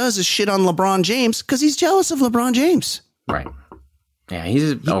all he does is shit on LeBron James because he's jealous of LeBron James. Right. Yeah,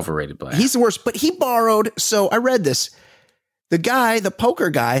 he's an overrated player. He's the worst, but he borrowed. So I read this. The poker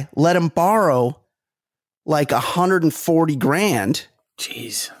guy, let him borrow like $140,000.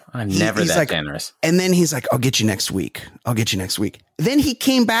 Jeez, I'm never that generous. And then he's like, I'll get you next week. Then he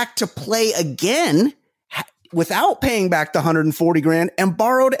came back to play again without paying back the $140,000 and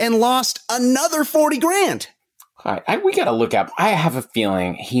borrowed and lost another $40,000. All right, we got to look up. I have a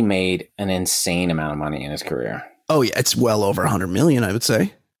feeling he made an insane amount of money in his career. Oh yeah, it's well over 100 million, I would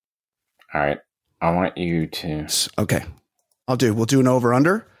say. All right, I want you to. Okay. We'll do an over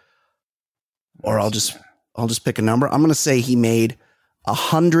under, or I'll just pick a number. I'm going to say he made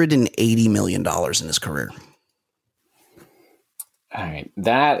 $180 million in his career. All right.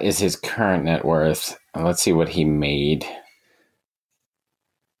 That is his current net worth. Let's see what he made.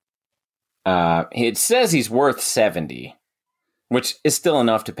 It says he's worth 70, which is still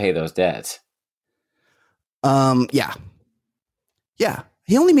enough to pay those debts. Yeah.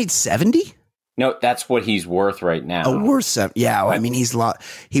 He only made 70. No, that's what he's worth right now. Oh, worth 70. Yeah, I mean,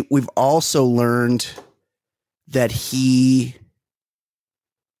 we've also learned that he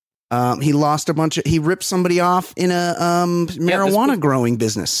lost he ripped somebody off in a marijuana growing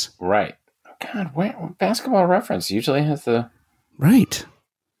business. Right. God, Basketball Reference usually has the right.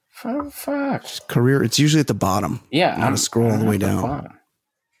 Fuck. Career. It's usually at the bottom. Yeah, not a scroll all the way down.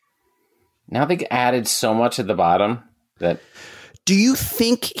 Now they added so much at the bottom that. Do you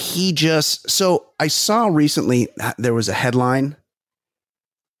think he so I saw recently there was a headline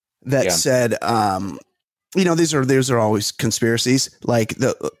that said, these are always conspiracies, like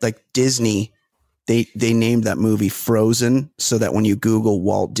Disney they named that movie Frozen so that when you Google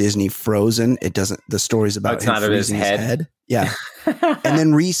Walt Disney Frozen, it doesn't. The story's about him freezing his head. Yeah, and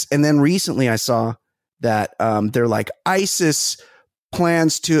then recently I saw that they're like ISIS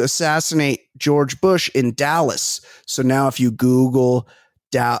plans to assassinate George Bush in Dallas. So now if you Google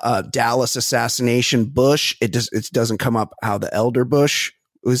Dallas assassination Bush, it doesn't come up how the elder Bush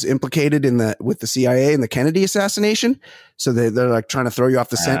was implicated with the CIA and the Kennedy assassination. So they're like trying to throw you off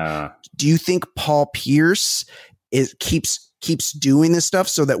the scent. Do you think Paul Pierce keeps doing this stuff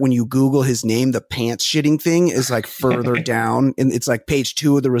so that when you Google his name, the pants shitting thing is like further down and it's like page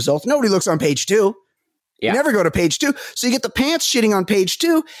 2 of the results? Nobody looks on page 2. Yeah. You never go to page 2. So you get the pants shitting on page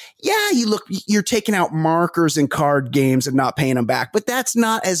 2. Yeah, you're taking out markers in card games and not paying them back. But that's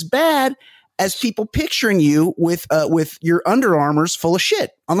not as bad as people picturing you with your Under Armours full of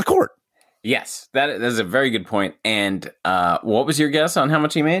shit on the court. Yes, that is a very good point. And what was your guess on how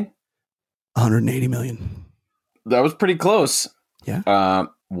much he made? 180 million. That was pretty close. Yeah.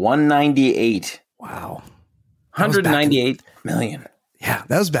 198. Wow. 198 million. Yeah,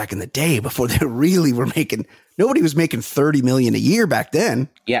 that was back in the day before they really were making. Nobody was making 30 million a year back then.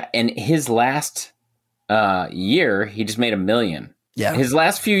 Yeah, and his last year, he just made $1 million. Yeah, his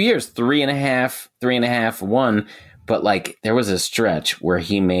last few years, 3.5, 1. But like, there was a stretch where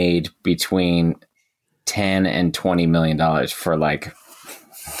he made between $10 and $20 million for like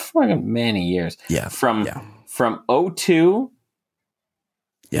many years. Yeah, from 2002.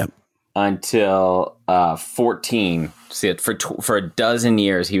 Yep. Until 14. See, for a dozen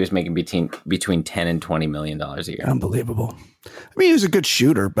years, he was making between 10 and $20 million a year. Unbelievable. I mean, he was a good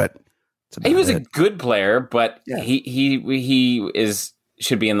shooter, but he was a good player. But he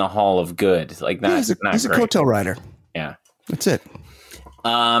should be in the Hall of Good. Like, he's a coattail rider. Yeah, that's it.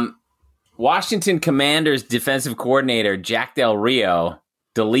 Washington Commanders defensive coordinator Jack Del Rio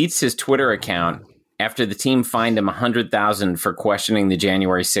deletes his Twitter account after the team fined him $100,000 for questioning the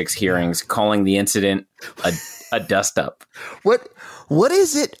January 6 hearings, calling the incident a dust-up. What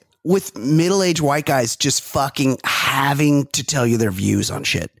is it with middle-aged white guys just fucking having to tell you their views on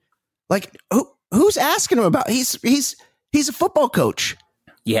shit? Like, who's asking him about? He's a football coach.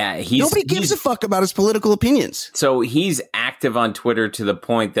 Yeah, nobody gives a fuck about his political opinions. So he's active on Twitter to the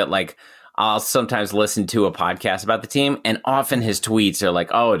point that, like, I'll sometimes listen to a podcast about the team, and often his tweets are like,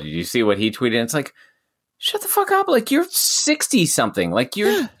 "Oh, did you see what he tweeted?" And it's like, shut the fuck up. Like, you're 60 something. Like,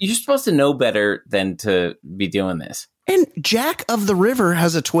 you're supposed to know better than to be doing this. And Jack of the River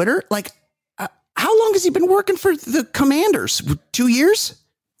has a Twitter. Like, how long has he been working for the Commanders? 2 years?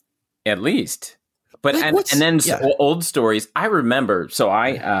 At least. But, like, and then old stories. I remember. So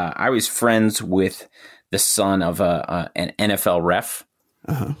I was friends with the son of an NFL ref.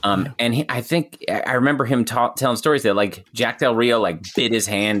 And I remember him telling stories that, like, Jack Del Rio like bit his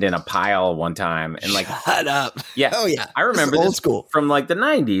hand in a pile one time, and like, shut up. Yeah. Oh yeah. I remember this old school from like the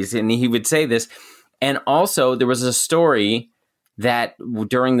 90s, and he would say this. And also there was a story that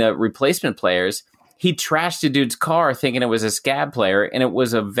during the replacement players, he trashed a dude's car thinking it was a scab player, and it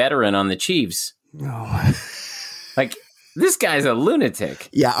was a veteran on the Chiefs. Oh. Like, this guy's a lunatic.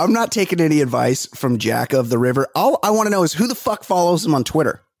 Yeah, I'm not taking any advice from Jack of the River. All I want to know is who the fuck follows him on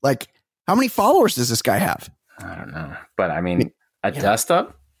Twitter? Like, how many followers does this guy have? I don't know. But I mean, dust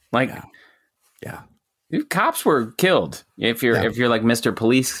up? Like, yeah. Cops were killed. If you're like Mr.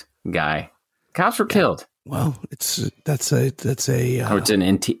 Police guy, cops were killed. Well, that's a it's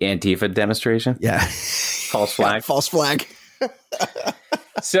an Antifa demonstration. Yeah. False flag. Yeah, false flag.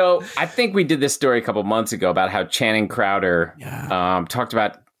 So I think we did this story a couple months ago about how Channing Crowder talked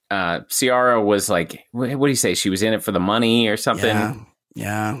about Ciara was like, what do you say? She was in it for the money or something.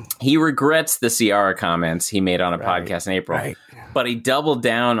 Yeah. He regrets the Ciara comments he made on a podcast in April, but he doubled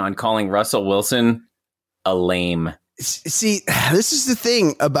down on calling Russell Wilson a lame. See, this is the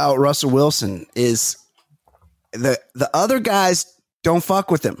thing about Russell Wilson is the other guys don't fuck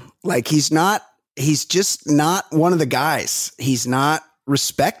with him. Like, he's just not one of the guys. He's not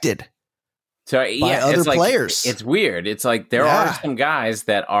respected by other players. It's weird. It's like there are some guys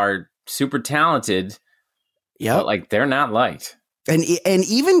that are super talented, but like they're not liked. And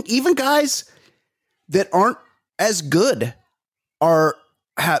even guys that aren't as good are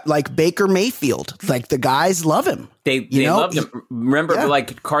like Baker Mayfield. Like, the guys love him. They loved him. Remember,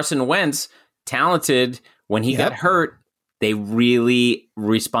 like Carson Wentz, talented. When he got hurt, they really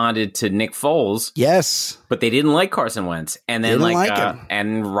responded to Nick Foles. Yes. But they didn't like Carson Wentz. And then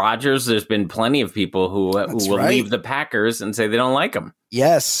and Rodgers, there's been plenty of people who will leave the Packers and say they don't like him.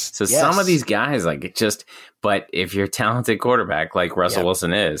 Yes. So some of these guys, like, it just, but if you're a talented quarterback like Russell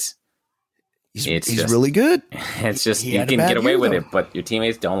Wilson is, He's really good. It's just you can get away with it, but your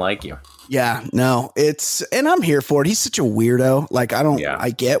teammates don't like you. Yeah, no, and I'm here for it. He's such a weirdo. Like, I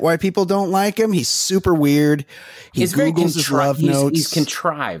get why people don't like him. He's super weird. He's Googles his love notes. He's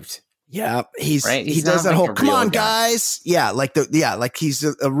contrived. Yeah, he does that whole, come on, guys. Yeah, like he's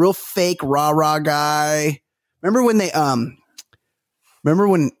a real fake rah-rah guy. Remember when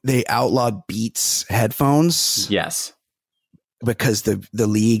they outlawed Beats headphones? Yes. Because the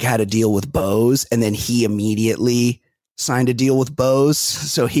league had a deal with Bose, and then he immediately signed a deal with Bose.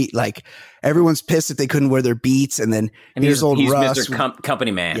 So everyone's pissed that they couldn't wear their Beats, and here's old Russ. Mr. Company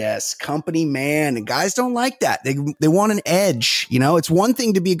Man. Yes, company man. And guys don't like that. They want an edge. It's one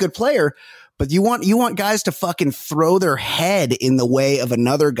thing to be a good player, but you want guys to fucking throw their head in the way of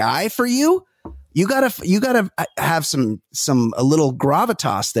another guy for you. You gotta have a little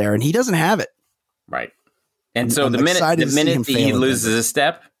gravitas there, and he doesn't have it. Right. And so the minute he loses a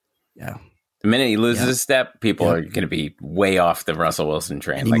step, the minute he loses a step, people are going to be way off the Russell Wilson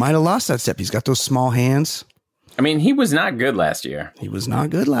train. And he might have lost that step. He's got those small hands. I mean, he was not good last year.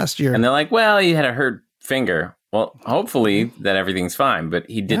 And they're like, well, he had a hurt finger. Well, hopefully that everything's fine, but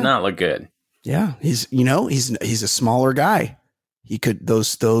he did not look good. Yeah, he's a smaller guy. He could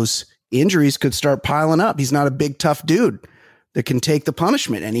those injuries could start piling up. He's not a big tough dude that can take the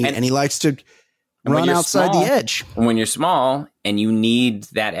punishment, and he likes to run outside the edge. When you're small and you need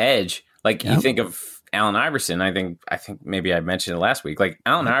that edge, like you think of Allen Iverson, I think maybe I mentioned it last week. Like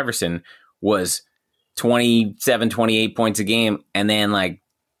Allen Iverson was 27, 28 points a game, and then like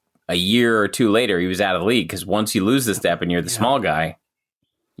a year or two later, he was out of the league because once you lose the step and you're the small guy,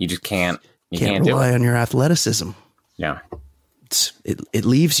 you just can't. You can't rely on your athleticism. Yeah, it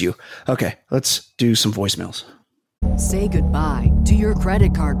leaves you. Okay, let's do some voicemails. Say goodbye to your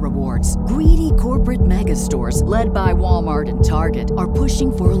credit card rewards. Greedy corporate mega stores, led by Walmart and Target, are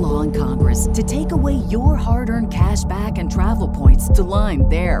pushing for a law in Congress to take away your hard-earned cash back and travel points to line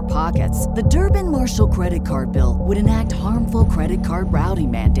their pockets. The Durbin-Marshall credit card bill would enact harmful credit card routing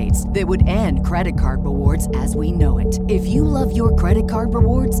mandates that would end credit card rewards as we know it. If you love your credit card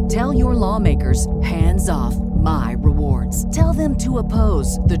rewards, tell your lawmakers, hands off my rewards. Tell them to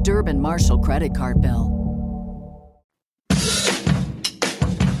oppose the Durbin-Marshall credit card bill.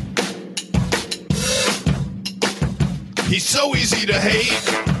 He's so easy to hate.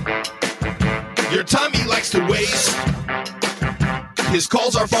 Your time he likes to waste. His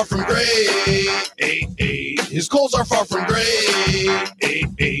calls are far from great. His calls are far from great.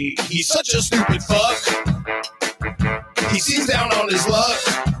 He's such a stupid fuck. He seems down on his luck.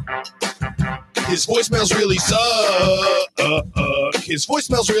 His voicemails really suck. His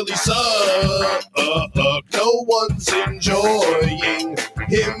voicemails really suck. No one's enjoying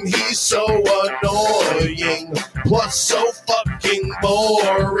him. He's so annoying. Plus so fucking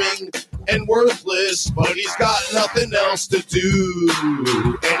boring and worthless. But he's got nothing else to do.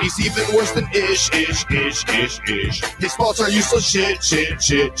 And he's even worse than ish. His thoughts are useless shit.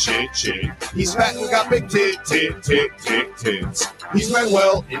 He's fat and got big tits. He's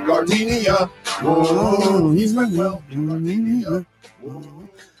Manuel in Gardenia. Whoa, he's Manuel in Gardenia. Whoa.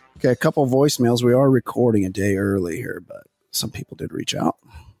 Okay, a couple voicemails. We are recording a day early here, but some people did reach out.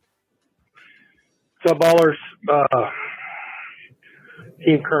 What's up, ballers?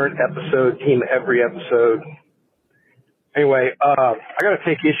 Team current episode, team every episode. Anyway, I got to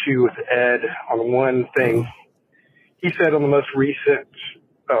take issue with Ed on one thing. He said on the most recent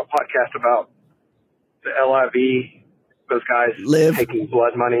podcast about the LIV, those guys taking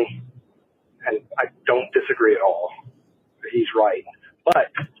blood money, and I don't disagree at all. He's right.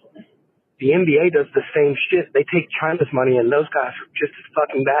 But the NBA does the same shit. They take China's money, and those guys are just as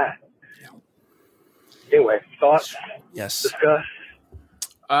fucking bad. Anyway, thoughts? Yes. Discuss.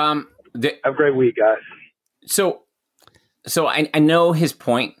 Have a great week, guys. So I know his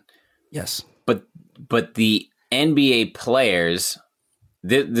point. Yes. But the NBA players,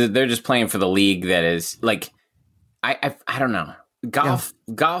 they're just playing for the league that is like, I don't know. Golf.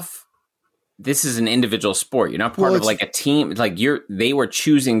 This is an individual sport. You're not part of like a team. Like they were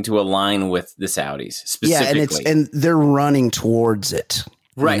choosing to align with the Saudis specifically. Yeah, and they're running towards it.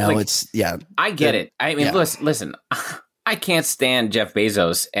 Right. You know, I get it. I mean, listen, I can't stand Jeff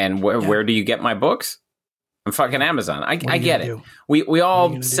Bezos. And where do you get my books? I'm fucking Amazon. I get it. We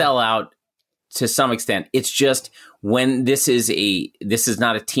all sell out to some extent. It's just when this is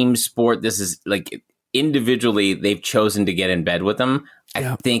not a team sport. This is like individually they've chosen to get in bed with them.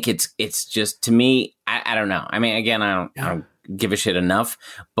 I think it's just, to me, I don't know. I mean, again, I don't give a shit enough,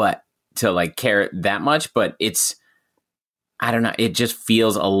 but to like care that much, but it's, I don't know. It just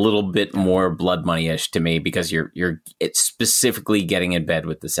feels a little bit more blood money-ish to me because it's specifically getting in bed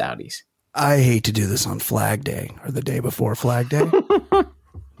with the Saudis. I hate to do this on Flag Day or the day before Flag Day,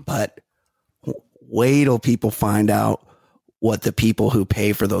 but wait till people find out what the people who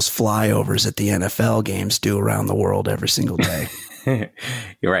pay for those flyovers at the NFL games do around the world every single day.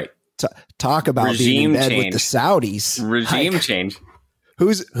 You're right. Talk about regime being in bed change with the Saudis. Regime change.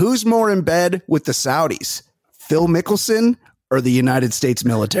 Who's more in bed with the Saudis? Phil Mickelson or the United States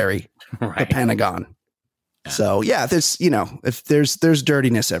military, the Pentagon? Yeah. So yeah, if there's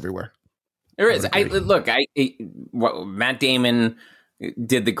dirtiness everywhere. There is. Matt Damon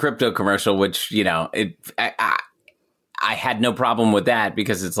did the crypto commercial, which I had no problem with that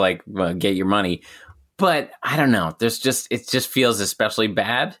because it's like, well, get your money. But I don't know. It just feels especially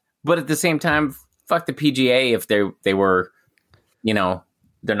bad. But at the same time, fuck the PGA if they were,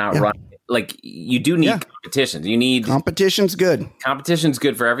 they're not running. Like, you do need competitions. You need competition's good. Competition's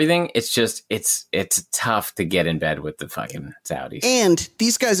good for everything. It's just it's tough to get in bed with the fucking Saudis. And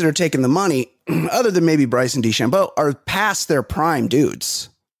these guys that are taking the money, other than maybe Bryson DeChambeau, are past their prime dudes.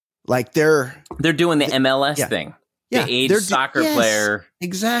 Like they're doing the MLS thing. Yeah, the age soccer player.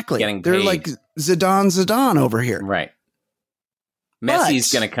 Exactly. Getting they're paid. Like Zidane over here. Right.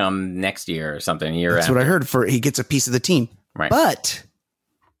 Messi's going to come next year or something. That's what I heard. He gets a piece of the team. Right. But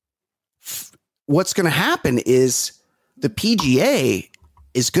what's going to happen is the PGA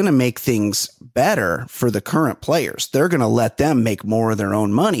is going to make things better for the current players. They're going to let them make more of their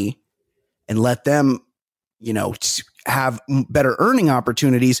own money and let them, have better earning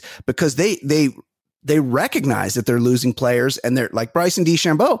opportunities because they recognize that they're losing players, and they're like Bryson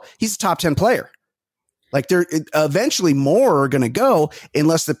DeChambeau. He's a top 10 player. Like they're eventually more are going to go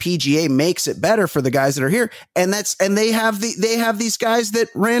unless the PGA makes it better for the guys that are here. And they have these guys that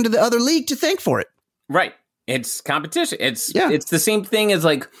ran to the other league to thank for it. Right. It's competition. It's the same thing as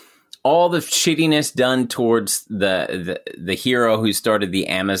like all the shittiness done towards the hero who started the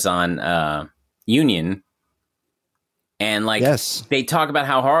Amazon union. And like, they talk about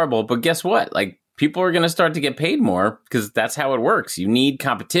how horrible, but guess what? Like, people are going to start to get paid more because that's how it works. You need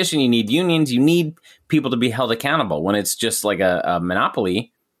competition. You need unions. You need people to be held accountable. When it's just like a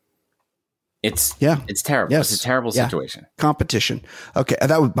monopoly, it's terrible. Yes. It's a terrible situation. Competition. Okay.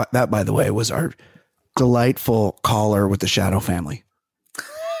 That, by the way, was our delightful caller with the Shadow family,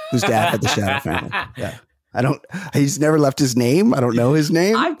 whose dad had the Shadow family. Yeah. He's never left his name. I don't know his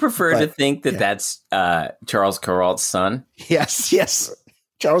name. I prefer to think that that's Charles Kuralt's son. Yes.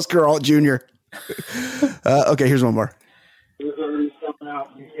 Charles Kuralt Jr. Okay, here's one more.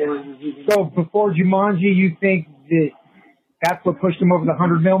 So before Jumanji, you think that's what pushed him over the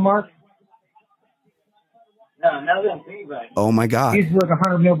 100 mil mark? No, now that I'm thinking about it. Oh my God. He's like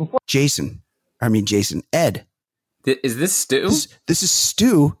 100 mil before. Ed. Is this Stu? This is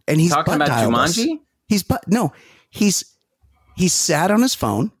Stu, and he's talking about Jumanji? He's sat on his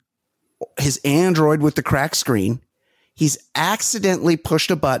phone, his Android with the cracked screen. He's accidentally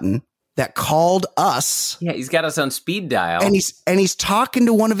pushed a button that called us. Yeah, he's got us on speed dial. And he's talking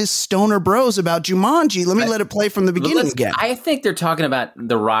to one of his stoner bros about Jumanji. Let it play from the beginning again. I think they're talking about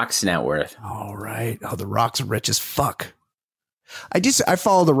The Rock's net worth. All right. Oh, The Rock's rich as fuck. I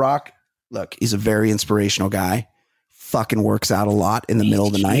follow The Rock. Look, he's a very inspirational guy. Fucking works out a lot in the middle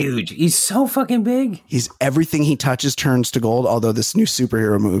of the night. Huge. He's so fucking big. He's everything he touches turns to gold. Although this new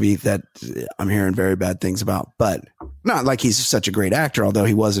superhero movie that I'm hearing very bad things about, but not like he's such a great actor. Although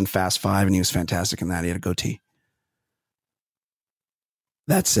he was in Fast 5 and he was fantastic in that. He had a goatee.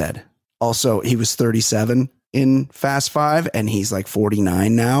 That said, also he was 37 in Fast 5 and he's like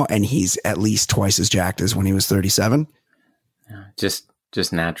 49 now, and he's at least twice as jacked as when he was 37. Just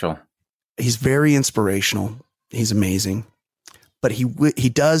natural. He's very inspirational. He's amazing, but he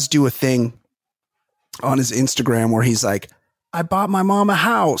does do a thing on his Instagram where he's like, I bought my mom a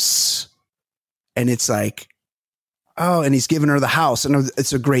house, and it's like, oh, and he's giving her the house, and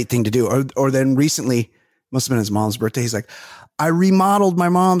it's a great thing to do. Or then recently, must have been his mom's birthday. He's like, I remodeled my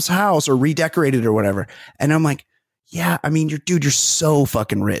mom's house or redecorated or whatever. And I'm like, yeah, I mean, you're so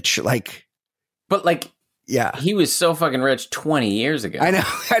fucking rich. Like, but like, yeah, he was so fucking rich 20 years ago. I know.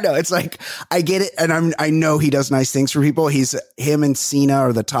 It's like, I get it. And I know he does nice things for people. Him and Cena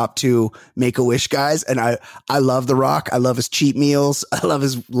are the top two Make-A-Wish guys. And I love The Rock. I love his cheat meals. I love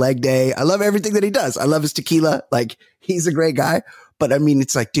his leg day. I love everything that he does. I love his tequila. Like, he's a great guy. But I mean,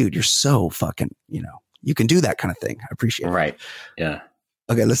 it's like, dude, you're so fucking, you can do that kind of thing. I appreciate it. Right. Yeah.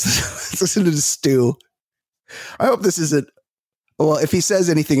 Okay. Let's listen to Stu. I hope this isn't. Well, if he says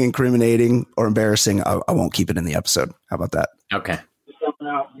anything incriminating or embarrassing, I won't keep it in the episode. How about that? Okay.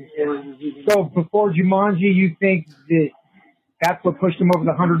 So before Jumanji, you think that's what pushed him over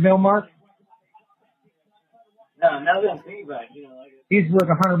the 100 mil mark? No, now that I'm thinking about it, he's like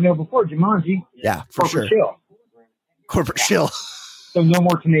 100 mil before Jumanji. Yeah, for Corporate sure. Shill. Corporate Shill. So no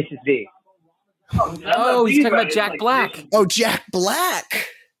more Tenacious D. Oh, he's talking about Jack Black. Oh, Jack Black.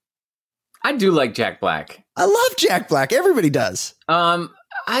 I do like Jack Black. I love Jack Black. Everybody does.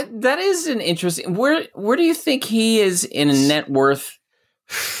 That is an interesting. Where do you think he is in net worth?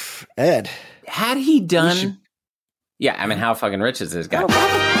 Ed, had he done? Yeah, I mean, how fucking rich is this guy?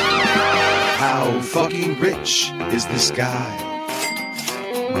 How fucking rich is this guy?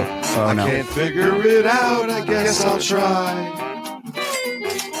 Oh, no. I can't figure it out. I guess I'll try.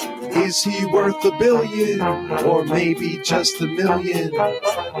 Is he worth $1 billion or maybe just $1 million?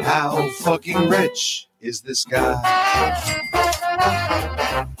 How fucking rich is this guy?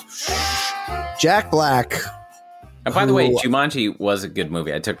 Jack Black. And by the way, Jumanji was a good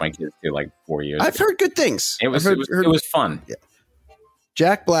movie. I took my kids to like 4 years. I've heard good things. It was fun. Yeah.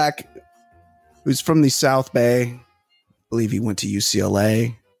 Jack Black, who's from the South Bay, I believe he went to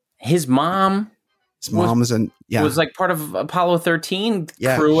UCLA. His mom was like part of Apollo 13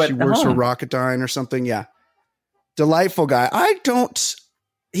 crew. She works for Rocketdyne or something. Yeah, delightful guy.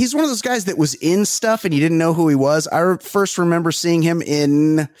 He's one of those guys that was in stuff and you didn't know who he was. I first remember seeing him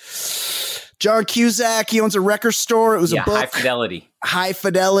in John Cusack. He owns a record store. It was a book. High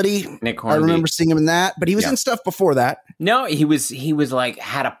Fidelity. Nick Hornby. I remember seeing him in that, but he was in stuff before that. No, he was like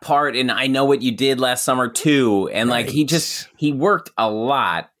had a part in I Know What You Did Last Summer too, and like he worked a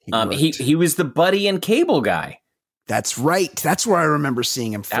lot. He was the Buddy and Cable guy. That's right. That's where I remember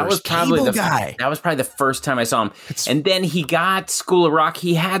seeing him first. That was probably Cable guy. That was probably the first time I saw him. And then he got School of Rock.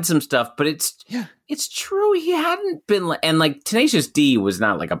 He had some stuff, but it's true. He hadn't been and like Tenacious D was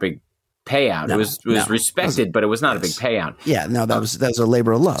not like a big payout. No, it was respected, but it was not a big payout. Yeah, no, that was a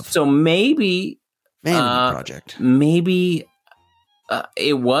labor of love. So maybe Vanity project. Maybe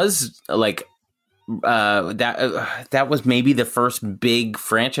it was like that was maybe the first big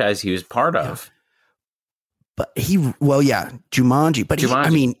franchise he was part of. But Jumanji. But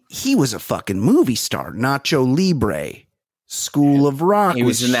he was a fucking movie star. Nacho Libre, School of Rock he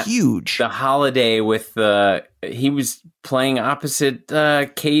was in that, huge. The Holiday with he was playing opposite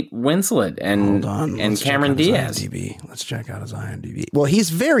Kate Winslet and Cameron Diaz. Let's check out his IMDb. Well, he's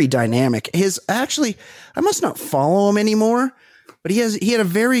very dynamic. I must not follow him anymore. But he had a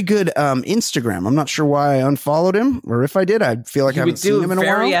very good Instagram. I'm not sure why I unfollowed him, or if I did, I feel like I haven't seen him in a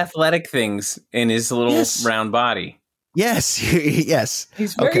while. Very athletic things in his little round body. Yes, yes.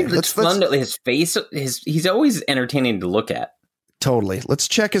 He's very splendid. His face, he's always entertaining to look at. Totally. Let's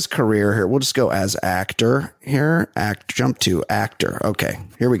check his career here. We'll just go as actor here. Jump to actor. Okay,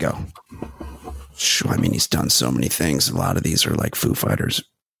 here we go. I mean, he's done so many things. A lot of these are like Foo Fighters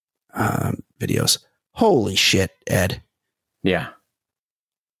videos. Holy shit, Ed. Yeah.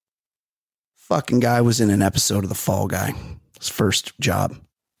 Fucking guy was in an episode of The Fall Guy. His first job.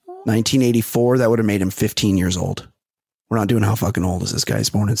 1984. That would have made him 15 years old. We're not doing how fucking old is this guy.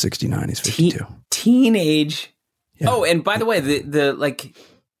 He's born in 69. He's 52. Teenage. Yeah. Oh, and by the way,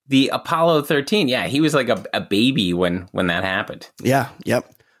 the Apollo 13. Yeah, he was like a baby when that happened. Yeah.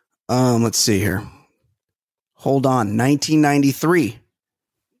 Yep. Let's see here. Hold on. 1993.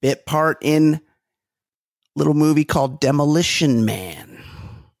 Bit part in little movie called Demolition Man,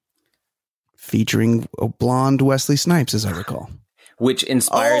 featuring a blonde Wesley Snipes, as I recall, which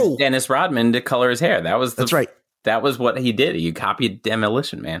inspired Dennis Rodman to color his hair. That's right. That was what he did. He copied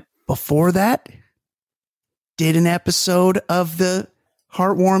Demolition Man. Before that, did an episode of the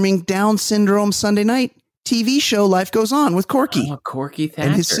heartwarming Down syndrome Sunday night TV show Life Goes On with Corky. Oh, Corky Thatcher.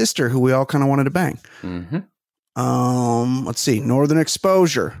 And his sister, who we all kind of wanted to bang. Mm-hmm. Let's see. Northern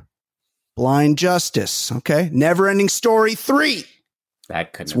Exposure. Blind Justice. Okay. Never Ending Story 3.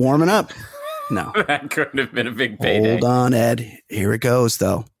 That couldn't. It's warming up. No. That couldn't have been a big payday. Hold on, Ed. Here it goes,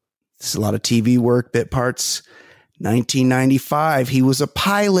 though. This is a lot of TV work, bit parts. 1995. He was a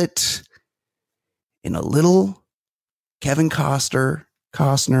pilot in a little Kevin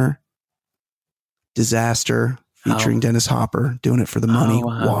Costner disaster featuring Dennis Hopper, doing it for the money.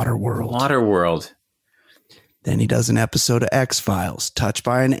 Waterworld. Waterworld. Then he does an episode of X-Files, Touched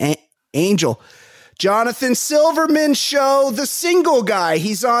by an Angel. Jonathan Silverman show, The Single Guy.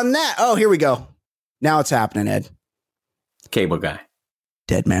 He's on that. Oh, here we go. Now it's happening, Ed. Cable Guy.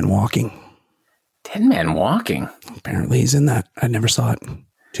 Dead Man Walking. Dead Man Walking? Apparently he's in that. I never saw it.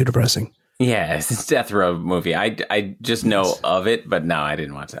 Too depressing. Yeah, it's a death row movie. I just know of it, but no, I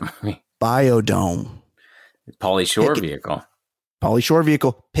didn't watch that movie. Biodome. Pauly Shore vehicle. Pauly Shore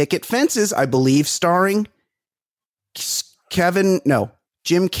vehicle. Picket Fences, I believe, starring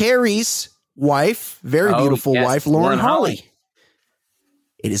Jim Carrey's wife, very beautiful wife, Lauren Holly.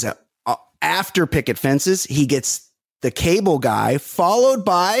 It is After picket fences, he gets the cable guy, followed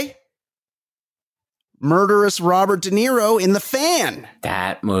by murderous Robert De Niro in The Fan.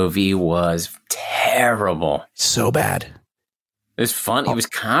 That movie was terrible. So bad. It was fun. It was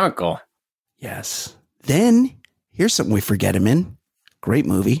comical. Yes. Then, here's something we forget him in. Great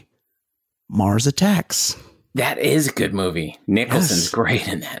movie. Mars Attacks. That is a good movie. Nicholson's great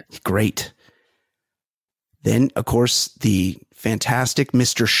in that. Great. Then, of course, the fantastic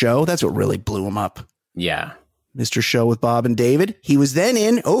Mr. Show. That's what really blew him up. Yeah. Mr. Show with Bob and David. He was then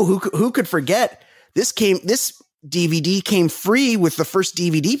in, who could forget? This DVD came free with the first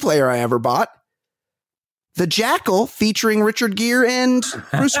DVD player I ever bought. The Jackal, featuring Richard Gere and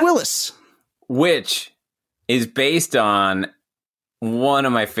Bruce Willis. Which is based on one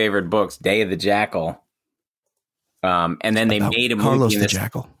of my favorite books, Day of the Jackal. And then they made a movie. Carlos the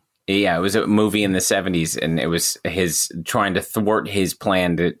Jackal. Yeah, it was a movie in the 70s, and it was his trying to thwart his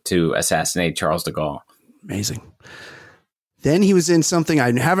plan to assassinate Charles de Gaulle. Amazing. Then he was in something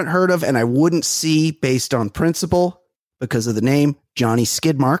I haven't heard of and I wouldn't see based on principle because of the name, Johnny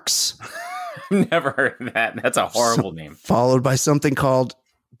Skidmarks. Never heard of that. That's a horrible name. Followed by something called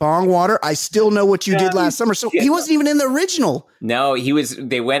Bong Water. I Still Know What You Did Last Summer. So he wasn't even in the original. No,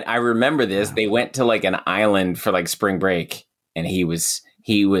 I remember this. They went to like an island for like spring break, and he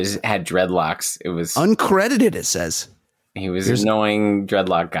had dreadlocks. It was uncredited, it says. He was an annoying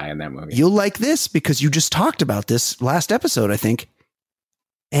dreadlock guy in that movie. You'll like this because you just talked about this last episode, I think.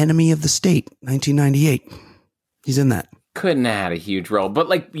 Enemy of the State, 1998. He's in that. Couldn't have had a huge role, but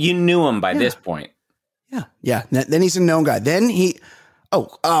like you knew him by this point. Yeah. Yeah. Then he's a known guy. Then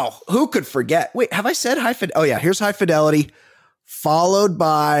who could forget? Wait, have I said High Fidelity? Oh yeah, here's High Fidelity, followed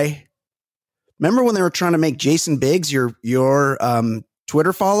by, remember when they were trying to make Jason Biggs your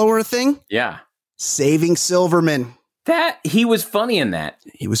Twitter follower thing? Yeah. Saving Silverman. That he was funny in that.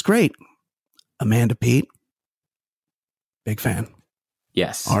 He was great. Amanda Peet. Big fan.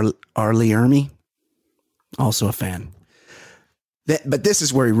 Yes. Arlie Ermy. Also a fan. But this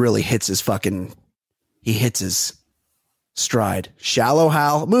is where he really hits his stride. Shallow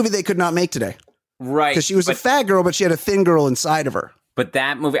Hal, a movie they could not make today. Right. Because she was a fat girl, but she had a thin girl inside of her. But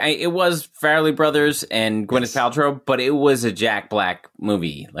that movie, it was Farrelly Brothers and Gwyneth Paltrow, but it was a Jack Black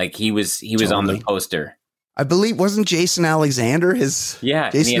movie. Like he was totally on the poster. I believe, wasn't Jason Alexander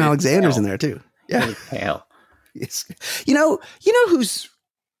Jason Alexander's in there too. Yeah. Pale. Yes. You know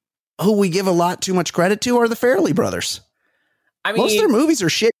who we give a lot too much credit to are the Farrelly brothers. I mean, most of their movies are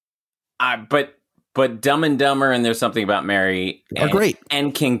shit. But Dumb and Dumber and There's Something About Mary are great.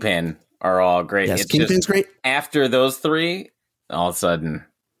 And Kingpin are all great. Yes, Kingpin's great. After those three, all of a sudden,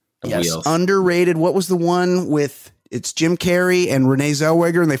 wheels. Underrated. What was the one with? It's Jim Carrey and Renee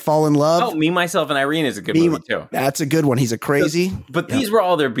Zellweger, and they fall in love. Oh, Me, Myself, and Irene is a good movie too. That's a good one. He's a crazy. But these were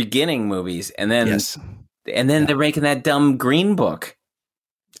all their beginning movies, and then they're making that dumb Green Book.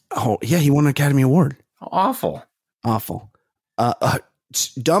 Oh yeah, he won an Academy Award. Awful.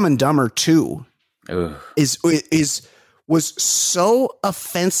 Dumb and Dumber 2 was so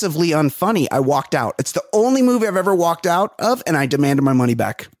offensively unfunny. I walked out. It's the only movie I've ever walked out of, and I demanded my money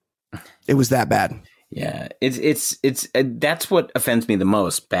back. It was that bad. Yeah, it's that's what offends me the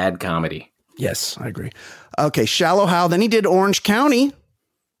most. Bad comedy. Yes, I agree. Okay, Shallow Hal. Then he did Orange County.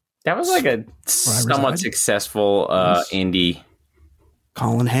 That was like a somewhat successful indie.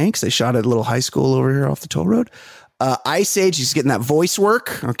 Colin Hanks. They shot at a little high school over here off the toll road. Ice Age. He's getting that voice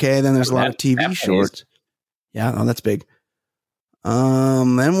work. Okay, then there's a lot of TV shorts. Yeah, that's big.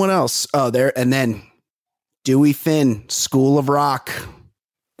 Then what else? Oh, there and then Dewey Finn, School of Rock.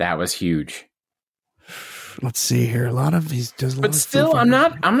 That was huge. Let's see here. A lot of these does. But still, I'm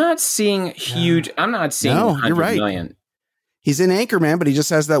not seeing huge. Yeah. I'm not seeing. No, you're right. Million. He's in Anchorman, but he just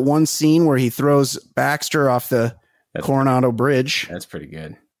has that one scene where he throws Baxter off the Coronado Bridge. That's pretty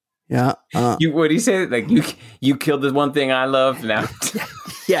good. Yeah. What do you say? Like you killed the one thing I love. Now,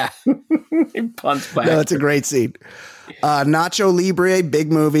 yeah. He punts back. No, it's a great scene. Nacho Libre,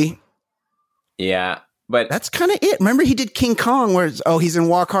 big movie. Yeah. But that's kind of it. Remember, he did King Kong, where he's in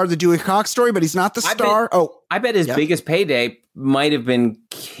Walk Hard, the Dewey Cox story, but he's not the star. I bet his biggest payday might have been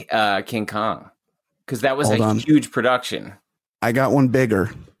King Kong, because that was huge production. I got one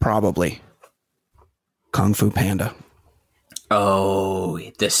bigger, probably. Kung Fu Panda. Oh,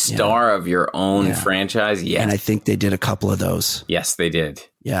 the star of your own franchise. Yeah, and I think they did a couple of those. Yes, they did.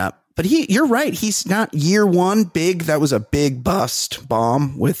 Yeah, but you're right. He's not year one big. That was a big bust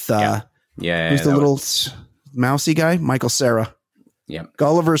bomb with. Who's the little mousy guy? Michael Cera. Yep.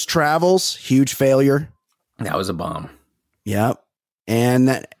 Gulliver's Travels, huge failure. That was a bomb. Yep.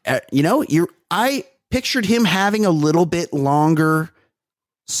 And I pictured him having a little bit longer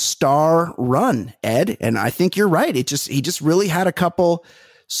star run, Ed. And I think you're right. He just really had a couple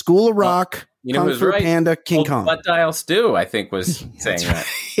School of Rock, Kung Fu Panda, King Kong. Butt Dial Stew, I think, was saying that.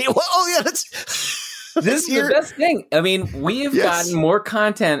 This is the best thing. I mean, we have gotten more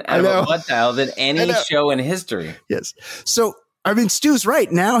content out of a butt dial than any show in history. Yes. So, I mean, Stu's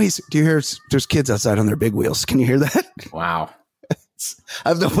right. Now do you hear there's kids outside on their big wheels? Can you hear that? Wow. I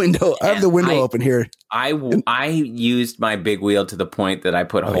have the window open here. I used my big wheel to the point that I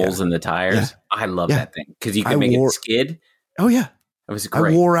put holes in the tires. Yeah. I love that thing because you can make it skid. Oh yeah. It was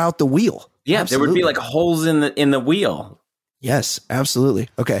great. I wore out the wheel. Yeah, Absolutely. There would be like holes in the wheel. Yes, absolutely.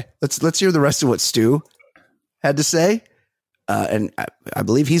 Okay, let's hear the rest of what Stu had to say. And I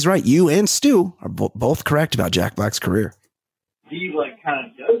believe he's right. You and Stu are both correct about Jack Black's career. He kind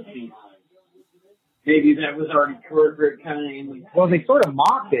of does see maybe that was already corporate kind of. Well, they sort of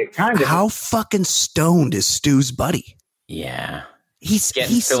mocked it, kind of. How fucking stoned is Stu's buddy? Yeah, he's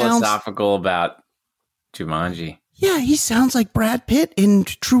getting philosophical about Jumanji. Yeah, he sounds like Brad Pitt in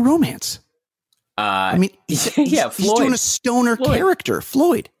True Romance. I mean, he's doing a stoner character,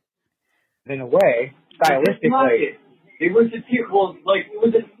 Floyd. In a way, stylistically, it was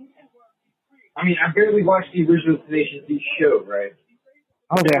I mean, I barely watched the original Tenacious D show, right?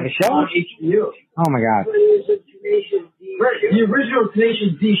 Oh, they have a show on HBO. Oh my god! The original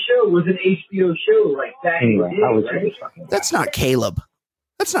Tenacious D show was an HBO show, like that. Anyway, That's not Caleb.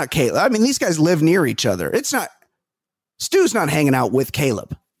 That's not Caleb. I mean, these guys live near each other. It's not. Stu's not hanging out with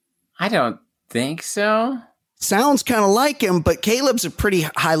Caleb. I don't think so. Sounds kind of like him, but Caleb's a pretty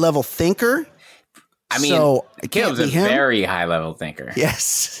high-level thinker. I mean, so Caleb's a very high-level thinker.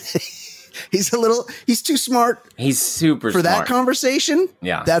 Yes. He's too smart. He's super for smart. that conversation.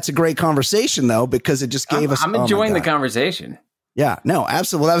 Yeah. That's a great conversation, though, because it just gave us... I'm enjoying the conversation. Yeah, no,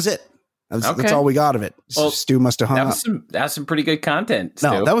 absolutely. Well, that was it. That's all we got of it. Well, Stu must have hung up. That's some pretty good content, Stu.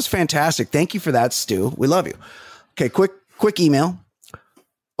 No, that was fantastic. Thank you for that, Stu. We love you. Okay, quick email.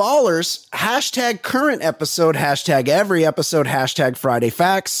 Ballers, #current episode, #every episode, #Friday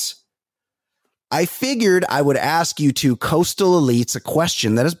Facts. I figured I would ask you two coastal elites a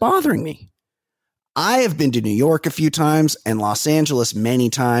question that is bothering me. I have been to New York a few times and Los Angeles many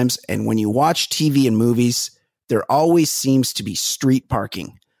times, and when you watch TV and movies, there always seems to be street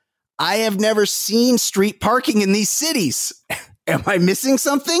parking. I have never seen street parking in these cities. Am I missing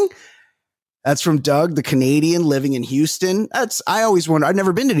something? That's from Doug, the Canadian living in Houston. I always wonder. I've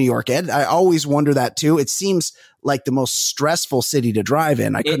never been to New York, Ed. I always wonder that too. It seems like the most stressful city to drive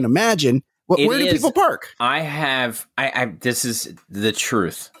in. I couldn't imagine. Where do people park? This is the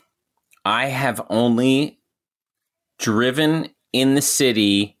truth. I have only driven in the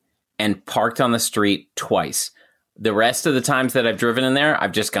city and parked on the street twice. The rest of the times that I've driven in there,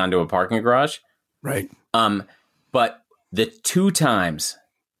 I've just gone to a parking garage. Right. But the 2 times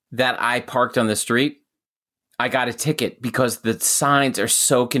that I parked on the street, I got a ticket because the signs are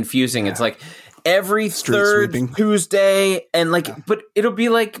so confusing. Yeah. It's like every third Tuesday and but it'll be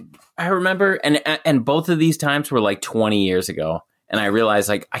like, I remember, and both of these times were like 20 years ago. And I realized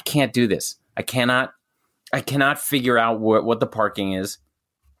I can't do this. I cannot figure out what the parking is.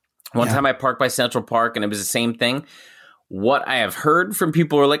 One time I parked by Central Park and it was the same thing. What I have heard from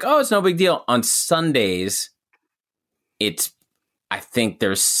people are like, oh, it's no big deal. On Sundays, I think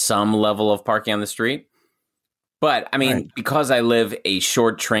there's some level of parking on the street. But I mean, because I live a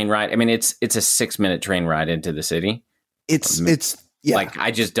short train ride, I mean, it's a 6-minute train ride into the city.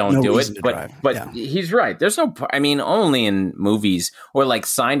 I just don't do it. But he's right. There's no, only in movies or like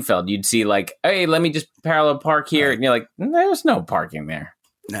Seinfeld, you'd see like, hey, let me just parallel park here. Right. And you're like, there's no parking there.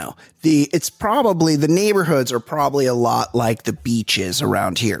 No, the neighborhoods are probably a lot like the beaches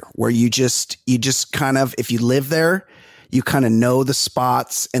around here, where you just kind of, if you live there, you kind of know the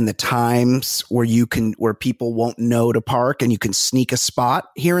spots and the times where people won't know to park, and you can sneak a spot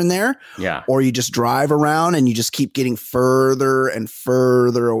here and there. Yeah. Or you just drive around and you just keep getting further and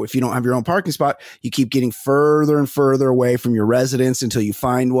further. Or if you don't have your own parking spot, you keep getting further and further away from your residence until you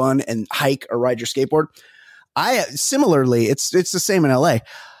find one and hike or ride your skateboard. Similarly, it's the same in LA.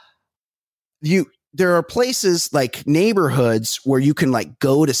 There are places like neighborhoods where you can like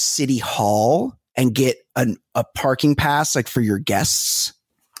go to City Hall and get a parking pass like for your guests.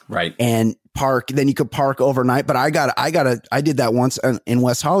 Right. And park, then you could park overnight. But I did that once in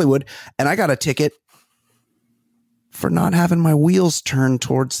West Hollywood, and I got a ticket for not having my wheels turned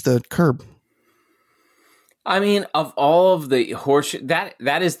towards the curb. I mean, of all of the horseshit,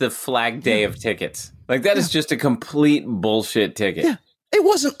 that is the Flag Day of tickets. Like, that is just a complete bullshit ticket. Yeah. It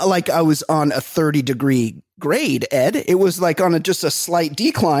wasn't like I was on a 30-degree grade, Ed. It was like on just a slight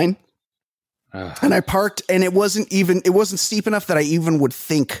decline. And I parked, and it wasn't steep enough that I even would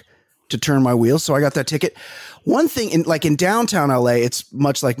think to turn my wheels. So I got that ticket. One thing in downtown LA, it's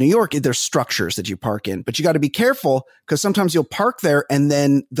much like New York. There's structures that you park in, but you got to be careful because sometimes you'll park there and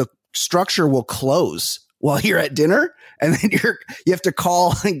then the structure will close while you're at dinner. And then you have to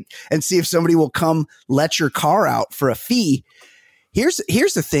call and see if somebody will come let your car out for a fee. Here's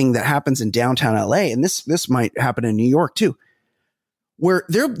the thing that happens in downtown LA. And this might happen in New York too, where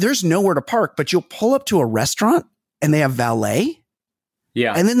there's nowhere to park, but you'll pull up to a restaurant and they have valet.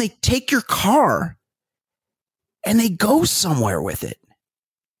 Yeah. And then they take your car and they go somewhere with it.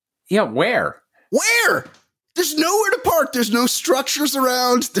 Yeah. Where? There's nowhere to park. There's no structures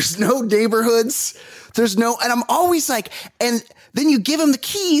around. There's no neighborhoods. And I'm always like, and then you give him the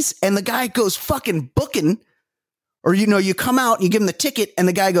keys and the guy goes fucking booking, or, you come out and you give him the ticket and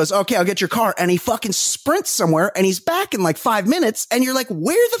the guy goes, okay, I'll get your car. And he fucking sprints somewhere and he's back in like 5 minutes. And you're like,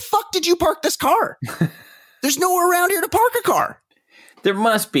 where the fuck did you park this car? There's nowhere around here to park a car. There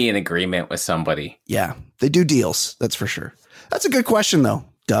must be an agreement with somebody. Yeah, they do deals. That's for sure. That's a good question, though,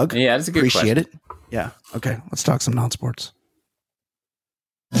 Doug. Yeah, that's a good question. Appreciate it. Yeah. Okay, let's talk some non-sports.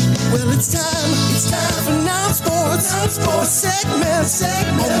 Well, it's time for non-sports segment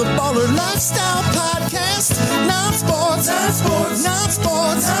on the Baller Lifestyle Podcast. Non-sports.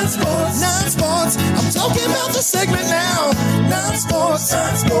 I'm talking about the segment now. Non-sports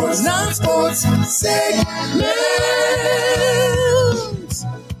segment.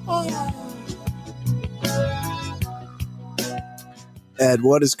 Ed,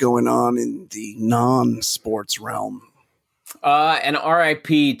 what is going on in the non-sports realm? An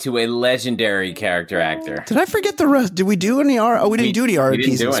RIP to a legendary character actor. Did I forget the rest? Did we do any? We didn't do any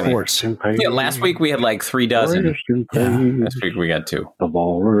RIPs in sports. Yeah, last week we had like 3 dozen. Yeah. This week we got 2. The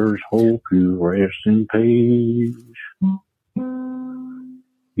Ballers hope you rest in peace.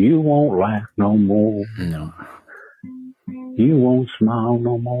 You won't laugh no more. No. You won't smile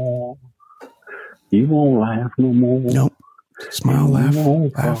no more. You won't laugh no more. Nope. Smile, laugh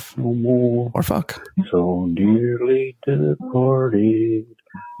no more. Or fuck. So dearly departed,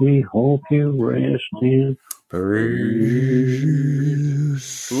 we hope you rest in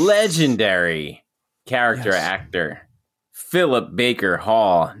peace. Legendary character actor Philip Baker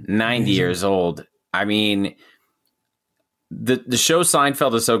Hall, 90 years old. I mean, the show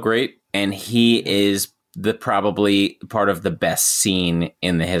Seinfeld is so great, and he is probably part of the best scene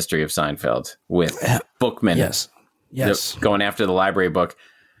in the history of Seinfeld with Bookman. Yes. Going after the library book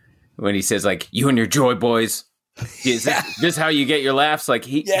when he says, like, you and your joy boys. Is this how you get your laughs? Like,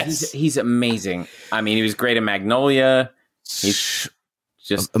 he's amazing. I mean, he was great in Magnolia. He's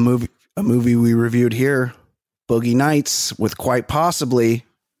just a movie we reviewed here, Boogie Nights, with quite possibly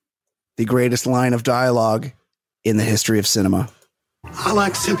the greatest line of dialogue in the history of cinema. I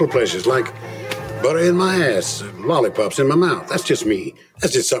like simple pleasures like butter in my ass, lollipops in my mouth. That's just me.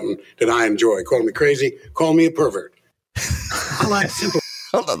 That's just something that I enjoy. Call me crazy. Call me a pervert. I like simple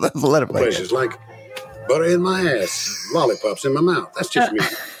pleasures like butter in my ass, lollipops in my mouth. That's just me.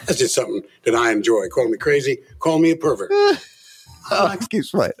 That's just something that I enjoy. Call me crazy. Call me a pervert.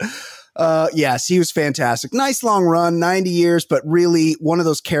 Excuse me. Yes, he was fantastic. Nice long run, 90 years, but really one of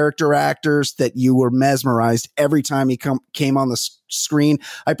those character actors that you were mesmerized every time he came on the screen.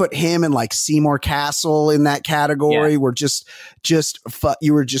 I put him and like Seymour Castle in that category. Where you were just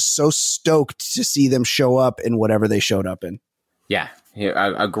so stoked to see them show up in whatever they showed up in. Yeah,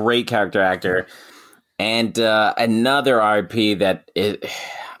 a great character actor. And another RIP that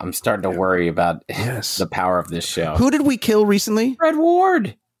I'm starting to worry about the power of this show. Who did we kill recently? Fred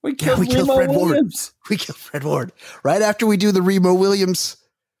Ward. We killed Fred Williams. We killed Fred Ward right after we do the Remo Williams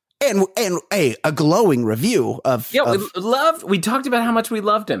and a glowing review of. Yeah, we talked about how much we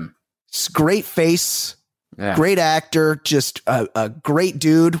loved him. Great face, great actor, just a great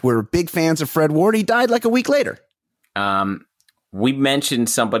dude. We're big fans of Fred Ward. He died like a week later. We mentioned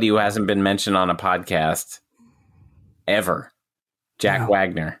somebody who hasn't been mentioned on a podcast ever, Jack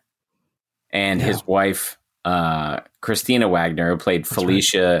Wagner, and his wife. Christina Wagner, who played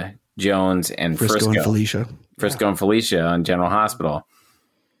Felicia Jones and Frisco and Felicia. Frisco and Felicia on General Hospital.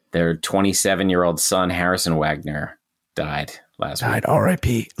 Their 27-year-old son, Harrison Wagner, died last week.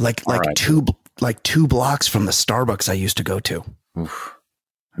 R.I.P. Like 2 blocks from the Starbucks I used to go to. Oof.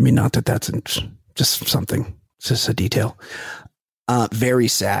 I mean, not that that's just something. It's just a detail. Very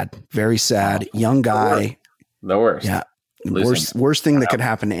sad. Very sad. Young guy. The worst. Yeah. Worst thing that could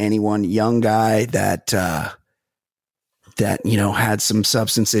happen to anyone. Young guy that had some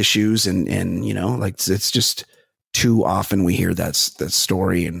substance issues and like it's just too often we hear that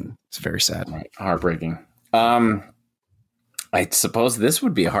story and it's very sad. Heartbreaking. I suppose this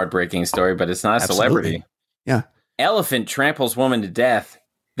would be a heartbreaking story, but it's not a celebrity. Yeah. Elephant tramples woman to death,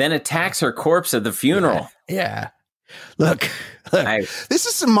 then attacks her corpse at the funeral. Yeah. Look, this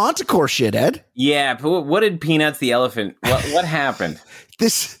is some Montecore shit, Ed. Yeah, but what did Peanuts the elephant? What happened?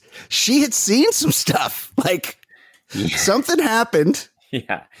 She had seen some stuff. Like something happened.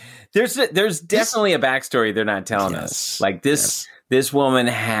 Yeah, there's definitely a backstory they're not telling us. Like this woman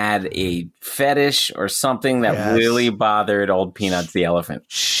had a fetish or something that really bothered old Peanuts the elephant.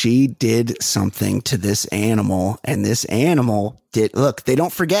 She did something to this animal, and this animal did. Look, they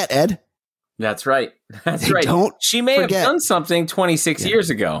don't forget, Ed. That's right. That's right. She may have done something 26 years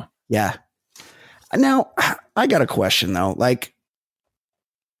ago. Yeah. Now, I got a question, though. Like,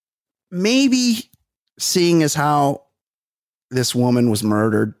 maybe seeing as how this woman was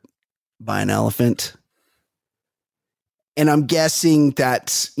murdered by an elephant, and I'm guessing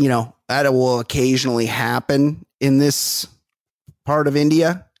that, that will occasionally happen in this part of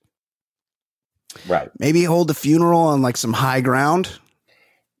India. Right. Maybe hold the funeral on like some high ground.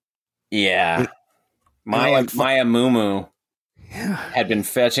 Yeah. Maya Mumu had been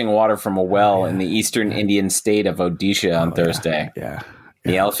fetching water from a well in the eastern Indian state of Odisha on Thursday. Yeah.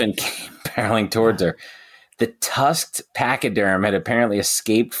 The elephant came barreling towards her. The tusked pachyderm had apparently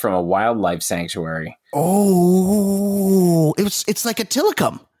escaped from a wildlife sanctuary. Oh, it's like a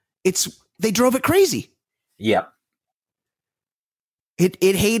Tillicum. They drove it crazy. Yep.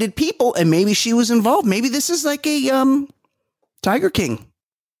 It hated people, and maybe she was involved. Maybe this is like a Tiger King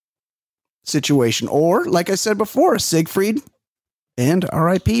situation, or like I said before, Siegfried and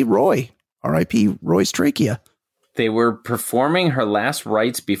R.I.P. Roy. R.I.P. Roy's trachea. They were performing her last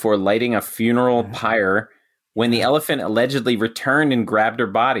rites before lighting a funeral pyre when the elephant allegedly returned and grabbed her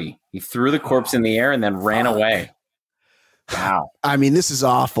body. He threw the corpse in the air and then ran away. Wow. I mean, this is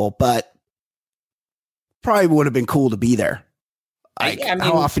awful, but probably would have been cool to be there. I mean,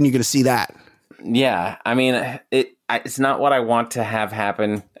 how often are you going to see that? Yeah. I mean, it's not what I want to have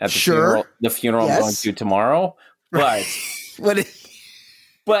happen at the funeral I'm going to tomorrow, but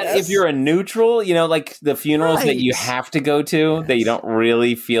if you're a neutral, like the funerals that you have to go to that you don't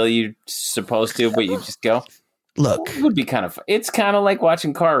really feel you're supposed to, but you just go. Look, it would be kind of fun. It's kind of like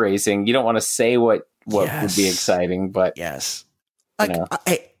watching car racing. You don't want to say what would be exciting, but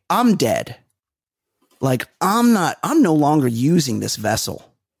I'm dead. Like I'm no longer using this vessel.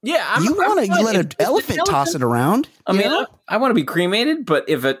 Yeah, you want to let an elephant toss it around? I mean, I want to be cremated, but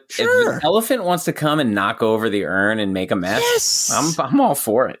if an elephant wants to come and knock over the urn and make a mess, I'm all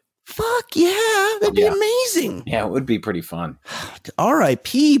for it. Fuck yeah, that'd be amazing. Yeah, it would be pretty fun.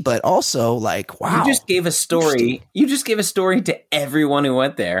 R.I.P. But also, like, wow, you just gave a story. You just gave a story to everyone who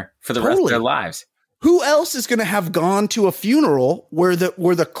went there for the rest of their lives. Who else is going to have gone to a funeral where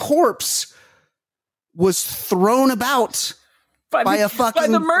the corpse was thrown about by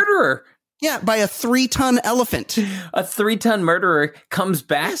the murderer? Yeah, by a 3-ton elephant. A 3-ton murderer comes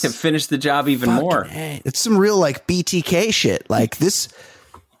back to finish the job even more. It's some real like BTK shit. Like this,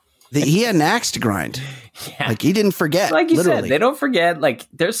 he had an axe to grind. Yeah. Like he didn't forget. Like you literally. said, they don't forget. Like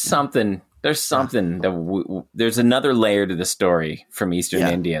there's something that there's another layer to the story from Eastern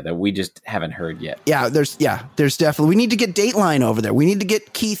India that we just haven't heard yet. Yeah, there's definitely. We need to get Dateline over there. We need to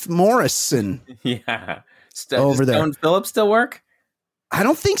get Keith Morrison. Yeah. Over there. Stone Phillips still work? I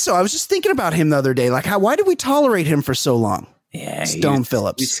don't think so. I was just thinking about him the other day. Like, why did we tolerate him for so long? Yeah, Stone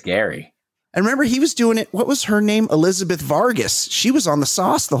Phillips. He's scary. I remember he was doing it. What was her name? Elizabeth Vargas. She was on the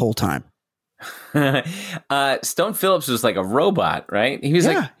sauce the whole time. Stone Phillips was like a robot, right? He was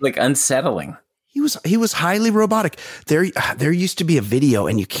like unsettling. He was highly robotic. There used to be a video,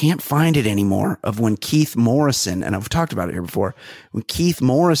 and you can't find it anymore, of when Keith Morrison, and I've talked about it here before, when Keith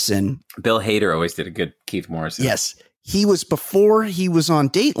Morrison. Bill Hader always did a good Keith Morrison. Yes. Before he was on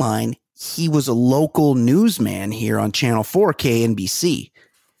Dateline, he was a local newsman here on Channel 4 KNBC.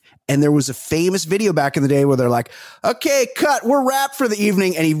 And there was a famous video back in the day where they're like, okay, cut, we're wrapped for the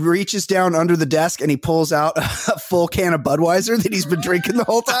evening. And he reaches down under the desk and he pulls out a full can of Budweiser that he's been drinking the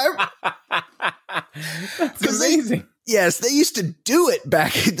whole time. That's amazing. They used to do it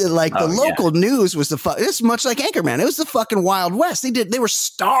back. The local news was it's much like Anchorman. It was the fucking Wild West. They were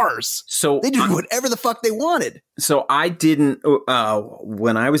stars. So they did whatever the fuck they wanted. So I didn't,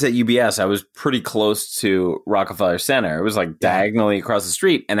 when I was at UBS, I was pretty close to Rockefeller Center. It was like diagonally across the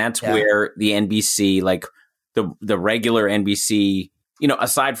street. And that's where the NBC, like the regular NBC,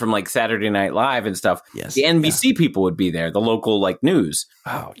 aside from like Saturday Night Live and stuff, the NBC people would be there, the local like news.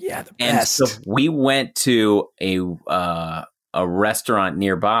 Oh yeah, the best. And so we went to a restaurant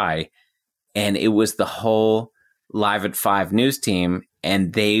nearby, and it was the whole Live at 5 news team,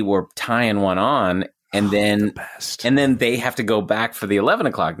 and they were tying one on, and then they have to go back for the 11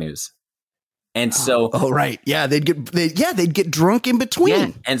 o'clock news. And so, right, yeah, they'd get drunk in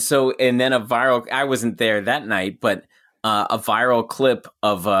between. Yeah. And then a viral. I wasn't there that night, but a viral clip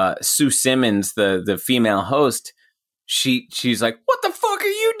of Sue Simmons, the female host. She's like, "What the fuck are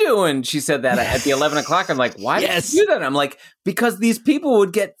you doing?" She said that at the 11 o'clock. I'm like, "Why did you do that?" I'm like, "Because these people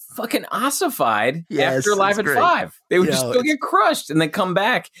would get fucking ossified after Live at 5. They would just go get crushed, and then come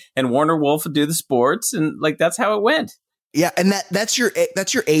back, and Warner Wolf would do the sports, and like that's how it went." Yeah, and that's your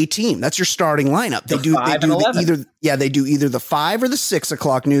A team. That's your starting lineup. They do either the 5 or the 6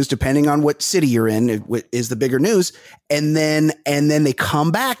 o'clock news, depending on what city you're in is the bigger news. And then they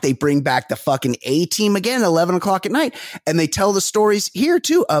come back. They bring back the fucking A team again at 11 o'clock at night, and they tell the stories here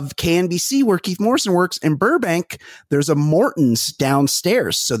too of KNBC where Keith Morrison works in Burbank. There's a Morton's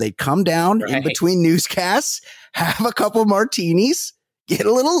downstairs, so they come down in between newscasts, have a couple martinis, get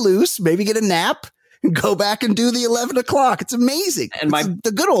a little loose, maybe get a nap. Go back and do the 11 o'clock. It's amazing. And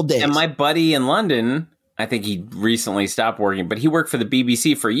the good old days. And my buddy in London, I think he recently stopped working, but he worked for the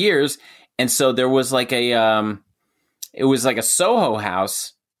BBC for years. And so there was like it was like a Soho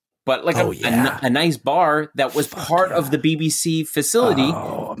house, but like a nice bar that was part of the BBC facility.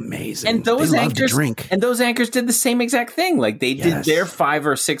 Oh, amazing. And those they anchors love to drink. And those anchors did the same exact thing. Like they did their 5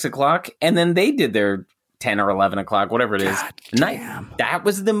 or 6 o'clock, and then they did their 10 or 11 o'clock, whatever it is. That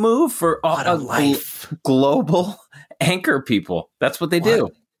was the move for all global anchor people. That's what they do.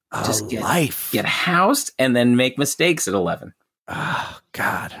 Just get housed and then make mistakes at 11. Oh,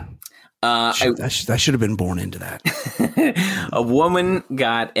 God. I should have been born into that. A woman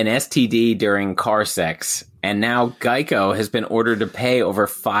got an STD during car sex, and now Geico has been ordered to pay over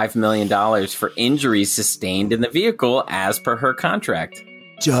 $5 million for injuries sustained in the vehicle as per her contract.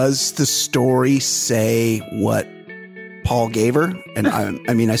 Does the story say what Paul gave her? And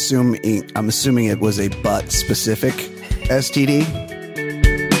I'm assuming it was a butt specific STD.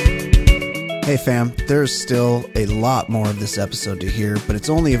 Hey fam, there's still a lot more of this episode to hear, but it's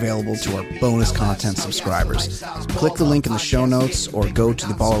only available to our bonus content subscribers. Click the link in the show notes or go to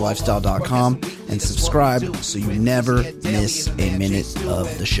theballerlifestyle.com and subscribe so you never miss a minute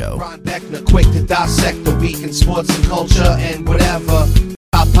of the show. Quick to dissect the week in sports and culture and whatever.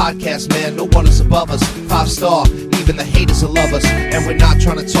 Our podcast, man, no one is above us. 5-star, even the haters will love us. And we're not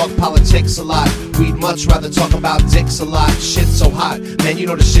trying to talk politics a lot. We'd much rather talk about dicks a lot. Shit's so hot, man, you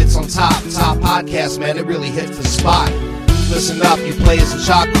know the shit's on top. Top podcast, man, it really hits the spot. Listen up, you players and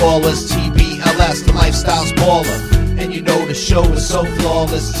shot callers. TBLS, the lifestyle's baller. And you know the show is so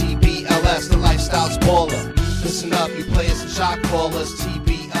flawless. TBLS, the lifestyle's baller. Listen up, you players and shot callers.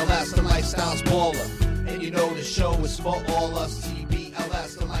 TBLS, the lifestyle's baller. And you know the show is for all us.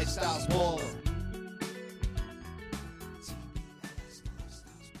 TBLS, the lifestyle's baller.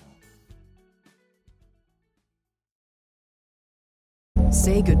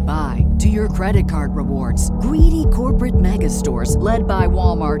 Say goodbye to your credit card rewards. Greedy corporate mega stores, led by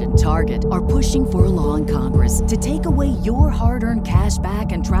Walmart and Target, are pushing for a law in Congress to take away your hard-earned cash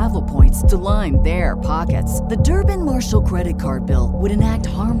back and travel points to line their pockets. The Durbin-Marshall credit card bill would enact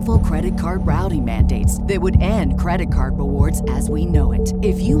harmful credit card routing mandates that would end credit card rewards as we know it.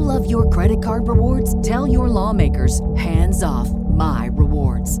 If you love your credit card rewards, tell your lawmakers, hands off my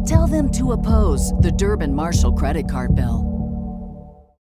rewards. Tell them to oppose the Durbin-Marshall credit card bill.